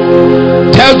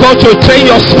 Tell God to train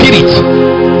your spirit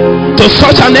to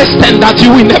such an extent that you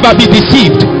will never be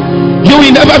deceived. You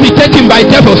will never be taken by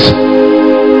devils,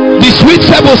 the sweet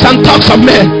fables and talks of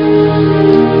men,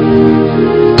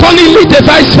 cunningly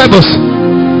devised fables.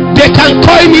 They can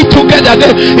coin it together.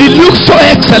 It looks so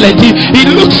excellent. It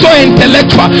looks so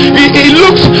intellectual. It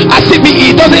looks as if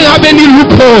it doesn't have any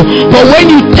loophole. But when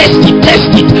you test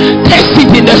it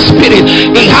in the spirit,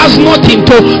 it has nothing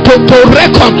to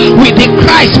reckon with the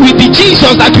Christ, with the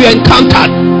Jesus that you encountered.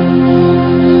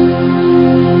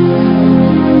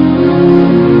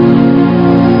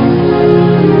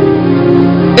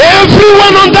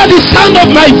 Everyone under the sound of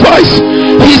my voice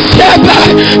is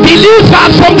hereby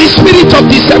delivered from the spirit of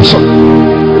deception.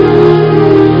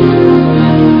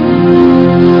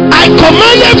 I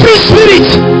command every spirit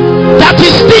that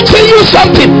is teaching you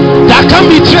something that can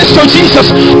be traced to Jesus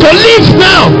to leave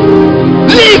now.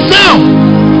 Leave now.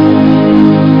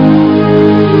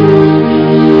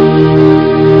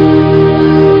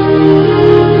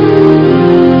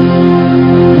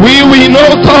 We will know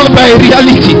God by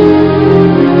reality.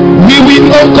 We will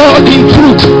know God in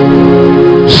truth,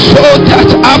 so that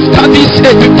after this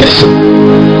education,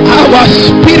 our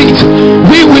spirit,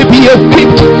 we will be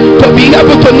equipped to be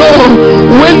able to know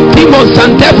when demons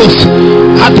and devils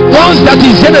at once that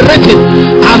is generated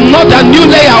another new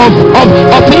layer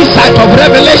of insight, of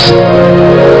revelation.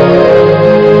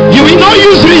 You will not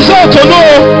use result to know.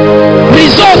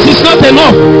 Result is not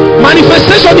enough.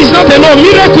 Manifestation is not enough.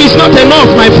 Miracle is not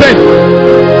enough, my friend.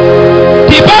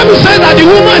 The Bible says that the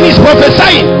woman is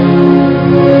prophesying.